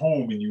 You got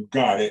home and you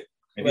got it.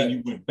 And then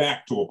you went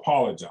back to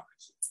apologize.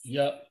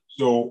 Yep.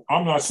 So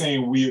I'm not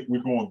saying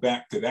we're going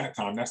back to that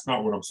time. That's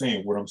not what I'm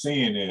saying. What I'm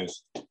saying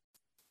is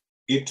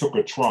it took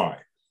a try.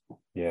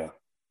 Yeah.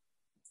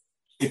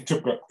 It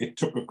took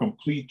a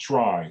complete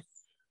try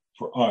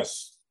for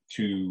us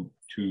to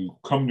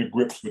come to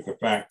grips with the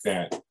fact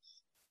that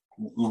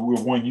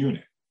we're one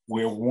unit.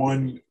 We're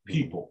one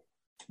people.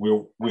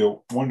 We're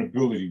one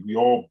ability. We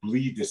all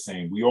bleed the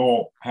same. We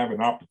all have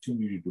an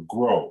opportunity to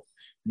grow.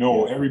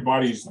 No,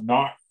 everybody's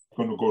not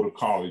going to go to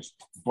college,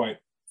 but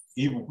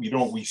even if we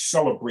don't, we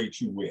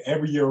celebrate you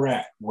wherever you're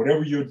at,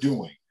 whatever you're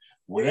doing,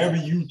 whatever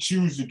you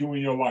choose to do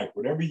in your life,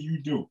 whatever you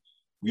do.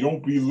 We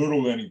don't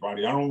belittle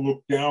anybody. I don't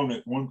look down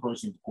at one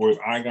person because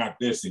I got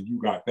this and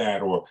you got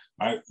that, or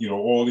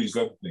all these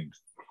other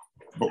things,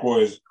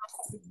 because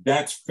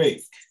that's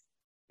fake.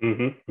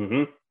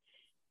 Right?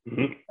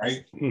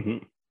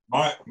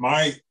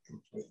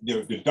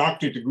 The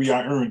doctorate degree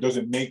I earned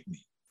doesn't make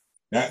me.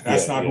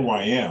 That's not who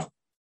I am.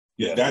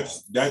 Yeah,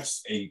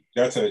 that's a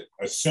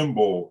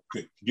symbol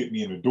to get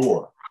me in the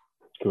door.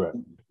 Correct.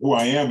 Who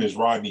I am is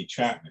Rodney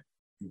Chapman,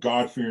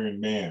 God-fearing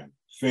man,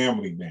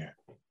 family man,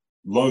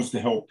 loves to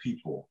help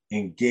people,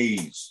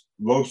 engage,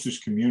 loves his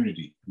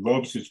community,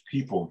 loves his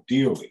people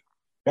dearly.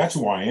 That's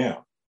who I am.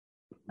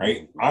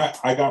 Right?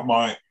 I got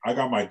my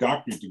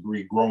doctorate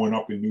degree growing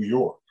up in New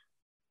York.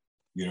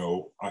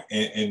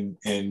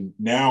 And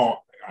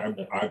now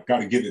I've got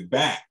to give it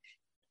back.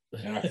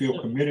 And I feel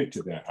committed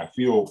to that. I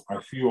feel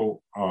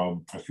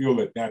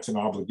that that's an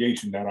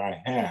obligation that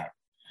I have.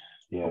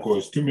 Yeah.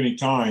 Because too many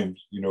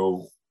times,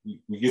 we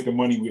get the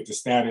money with the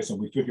status and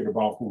we forget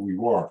about who we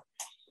are.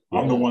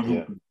 I'm the one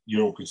who,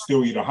 could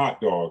still eat a hot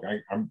dog.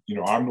 I'm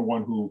the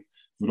one who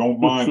don't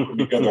mind putting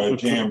together a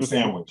jam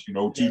sandwich,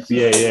 jam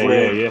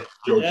together.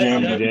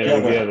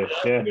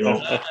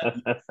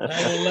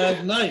 Happened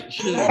last night.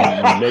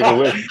 Make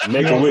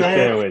a wish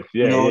sandwich.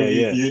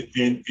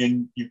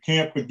 And you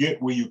can't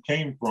forget where you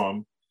came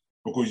from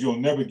because you'll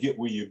never get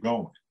where you're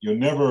going. You'll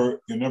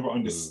never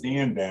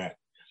understand that.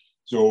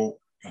 So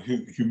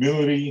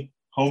humility,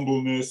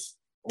 humbleness,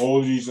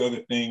 all these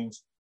other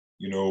things,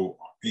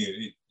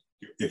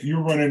 if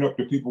you're running up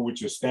to people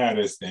with your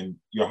status, then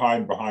you're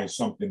hiding behind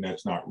something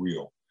that's not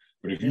real.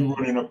 But if you're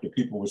running up to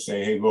people and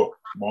say, hey, look,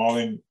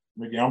 Marlon,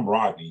 Ricky, I'm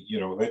Rodney,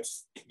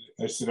 let's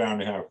sit down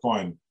and have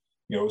fun.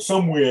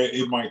 Somewhere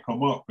it might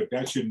come up, but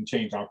that shouldn't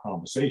change our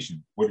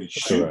conversation. What it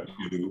should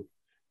do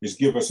is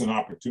give us an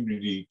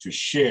opportunity to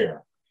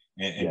share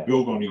and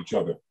build on each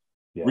other.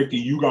 Yeah. Ricky,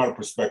 you got a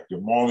perspective.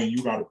 Marlon,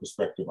 you got a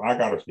perspective. I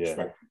got a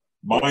perspective.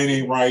 Mine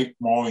ain't right.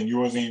 Marlon,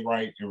 yours ain't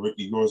right. And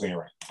Ricky, yours ain't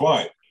right.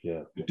 But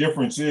the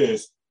difference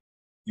is,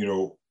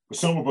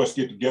 some of us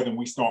get together and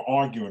we start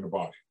arguing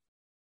about it.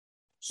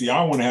 See,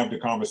 I want to have the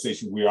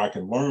conversation where I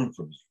can learn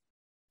from you.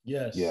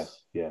 Yes.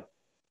 Yeah.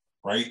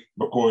 Right?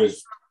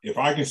 Because if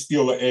I can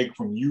steal an egg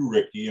from you,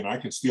 Ricky, and I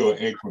can steal an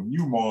egg from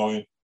you,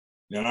 Marlon,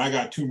 then I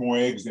got 2 more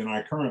eggs than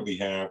I currently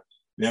have.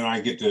 Then I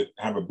get to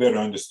have a better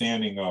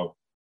understanding of,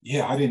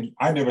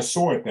 I never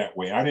saw it that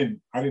way. I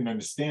didn't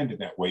understand it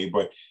that way,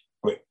 but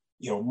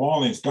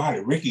Marlon's got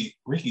it.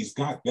 Ricky's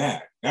got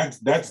that.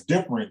 That's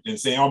different than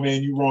saying, oh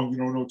man, you wrong. You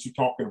don't know what you're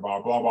talking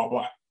about, blah, blah,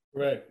 blah.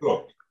 Right.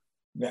 Look,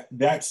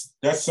 that's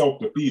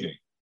self-defeating.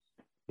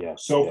 Yeah.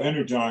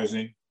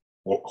 Self-energizing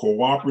or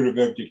cooperative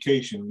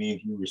education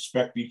means we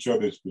respect each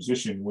other's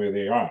position where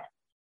they are.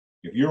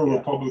 If you're a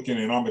Republican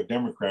and I'm a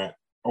Democrat,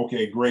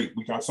 okay, great.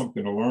 We got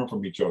something to learn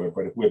from each other.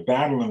 But if we're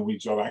battling with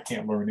each other, I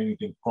can't learn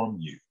anything from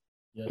you.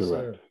 Yes,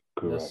 Correct.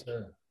 sir. Yes,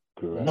 sir.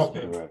 Correct.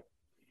 Nothing. Correct.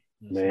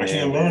 Man, I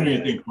can't learn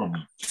anything from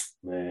you.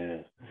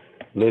 Man,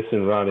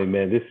 listen, Rodney,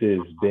 man, this has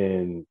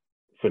been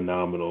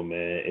phenomenal,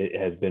 man. It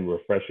has been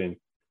refreshing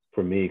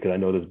for me because I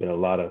know there's been a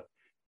lot of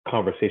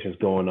conversations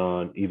going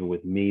on, even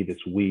with me this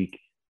week,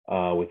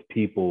 with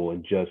people,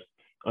 and just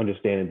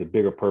understanding the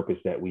bigger purpose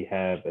that we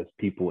have as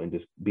people, and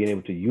just being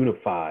able to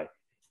unify,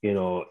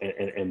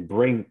 and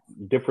bring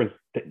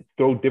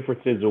throw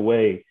differences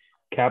away,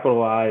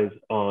 capitalize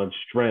on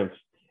strengths,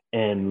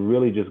 and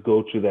really just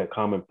go to that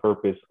common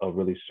purpose of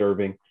really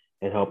serving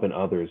and helping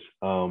others,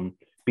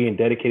 being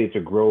dedicated to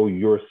grow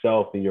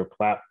yourself and your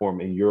platform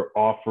and your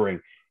offering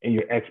and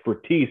your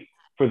expertise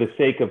for the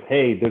sake of,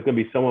 hey, there's going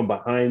to be someone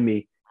behind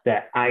me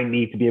that I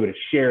need to be able to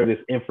share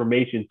this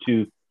information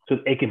to so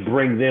it can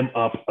bring them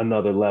up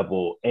another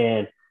level.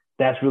 And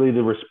that's really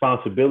the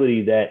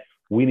responsibility that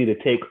we need to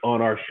take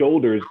on our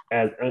shoulders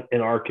as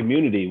in our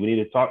community. We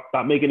need to stop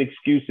making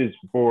excuses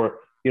for,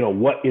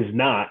 what is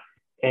not,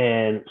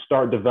 and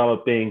start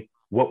developing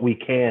what we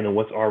can and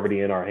what's already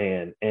in our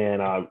hand. And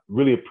I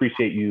really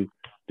appreciate you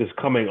just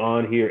coming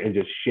on here and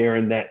just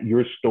sharing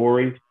your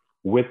story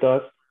with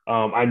us.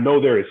 I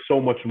know there is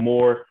so much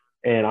more,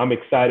 and I'm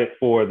excited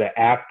for the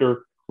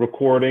after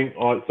recording.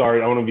 Sorry,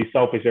 I don't want to be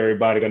selfish,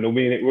 everybody. I know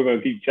we're going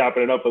to keep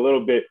chopping it up a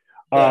little bit.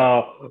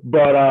 Yeah.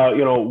 But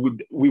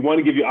we want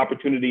to give you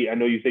opportunity. I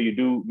know you say you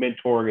do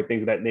mentoring and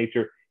things of that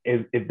nature.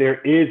 If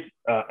there is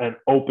an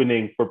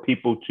opening for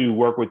people to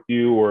work with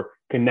you or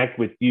connect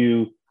with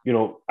you,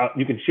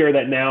 you can share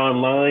that now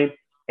online,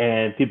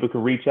 and people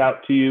can reach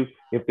out to you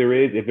if there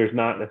is. If there's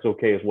not, that's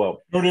okay as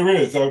well. No, there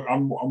is.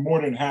 I'm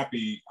more than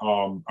happy.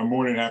 I'm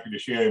more than happy to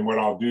share. And what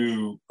I'll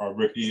do,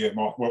 Ricky,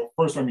 well,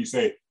 first let me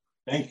say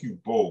thank you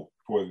both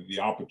for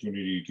the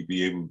opportunity to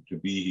be able to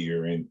be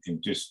here and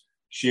just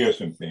share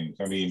some things.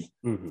 I mean,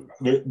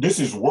 this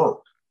is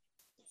work.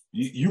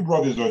 You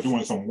brothers are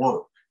doing some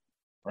work,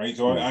 right?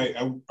 So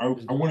I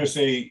want to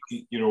say,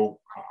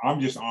 I'm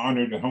just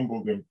honored and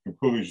humbled and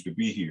privileged to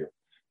be here.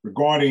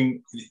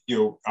 Regarding,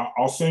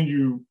 I'll send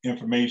you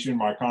information,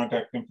 my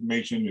contact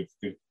information.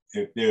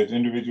 If there's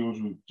individuals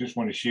who just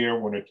want to share,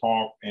 want to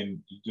talk, and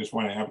just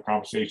want to have a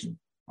conversation,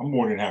 I'm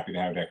more than happy to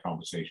have that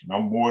conversation.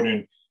 I'm more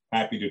than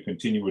happy to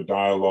continue a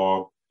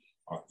dialogue,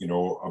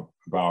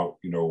 about,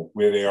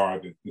 where they are.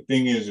 The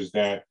thing is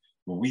that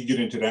when we get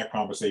into that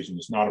conversation,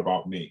 it's not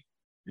about me.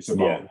 It's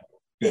about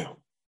them.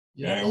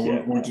 Yeah. And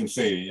I want to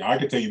say, I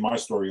could tell you my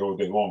story all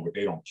day long, but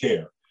they don't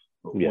care.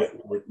 But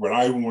what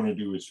I want to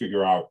do is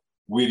figure out,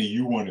 where do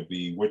you want to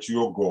be? What's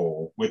your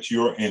goal? What's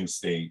your end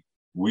state?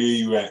 Where are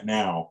you at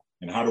now?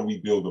 And how do we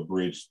build a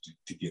bridge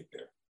to get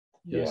there?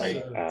 Yes,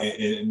 right.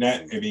 And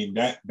that, I mean,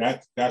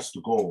 that's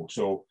the goal.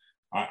 So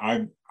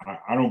I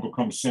don't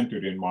become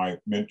centered in my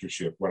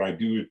mentorship. What I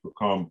do is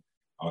become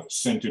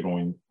centered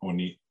on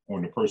the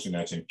person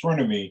that's in front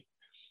of me,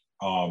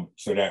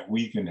 so that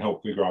we can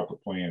help figure out the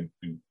plan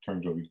in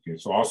terms of each kid.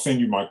 So I'll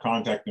send you my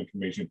contact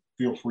information.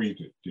 Feel free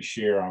to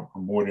share. I'm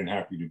more than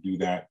happy to do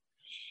that.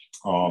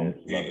 Love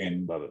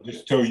it.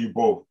 Just tell you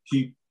both,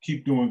 keep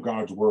doing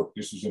God's work.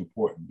 This is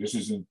important. This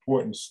is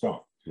important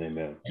stuff.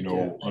 Amen.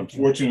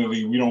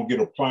 Unfortunately, we don't get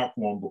a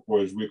platform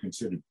because we're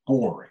considered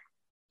boring.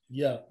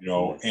 Yeah.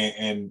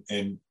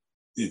 And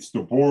it's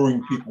the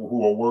boring people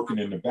who are working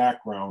in the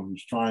background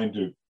who's trying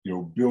to,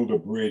 build a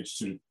bridge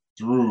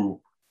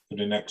through to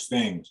the next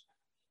things.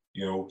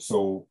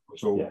 So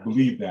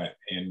believe that.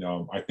 And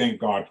I thank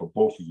God for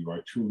both of you. I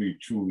truly,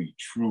 truly,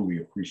 truly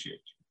appreciate you.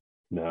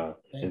 No,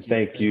 and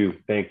thank you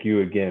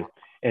again.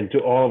 And to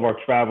all of our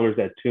travelers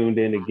that tuned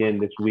in again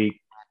this week,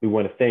 we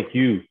want to thank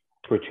you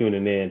for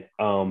tuning in.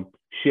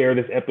 Share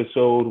this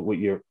episode with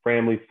your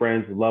family,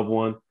 friends, loved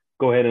ones.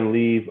 Go ahead and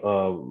leave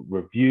a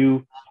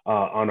review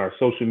on our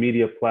social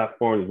media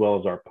platforms, as well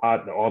as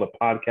all the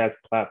podcast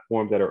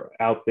platforms that are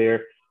out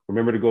there.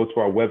 Remember to go to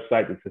our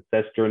website, The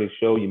Success Journey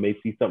Show. You may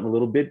see something a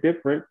little bit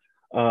different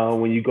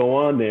when you go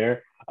on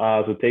there.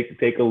 So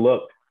take a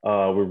look.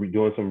 We're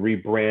doing some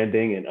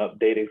rebranding and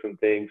updating some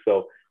things.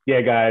 So yeah,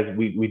 guys,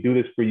 we do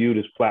this for you.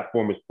 This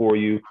platform is for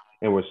you.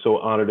 And we're so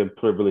honored and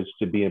privileged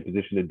to be in a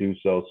position to do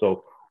so.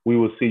 So we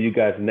will see you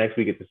guys next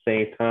week at the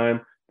same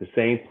time, the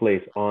same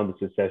place on the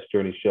Success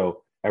Journey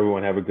Show.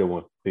 Everyone have a good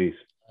one. Peace.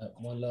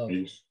 One love.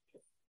 Peace.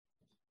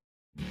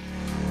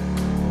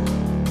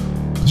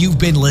 You've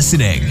been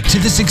listening to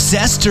the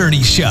Success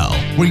Journey Show,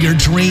 where your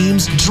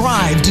dreams,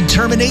 drive,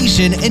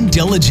 determination, and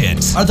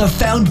diligence are the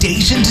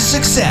foundation to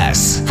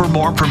success. For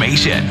more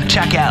information,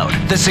 check out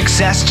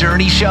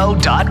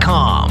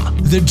thesuccessjourneyshow.com.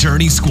 The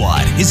Journey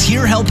Squad is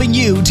here helping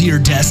you to your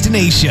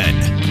destination.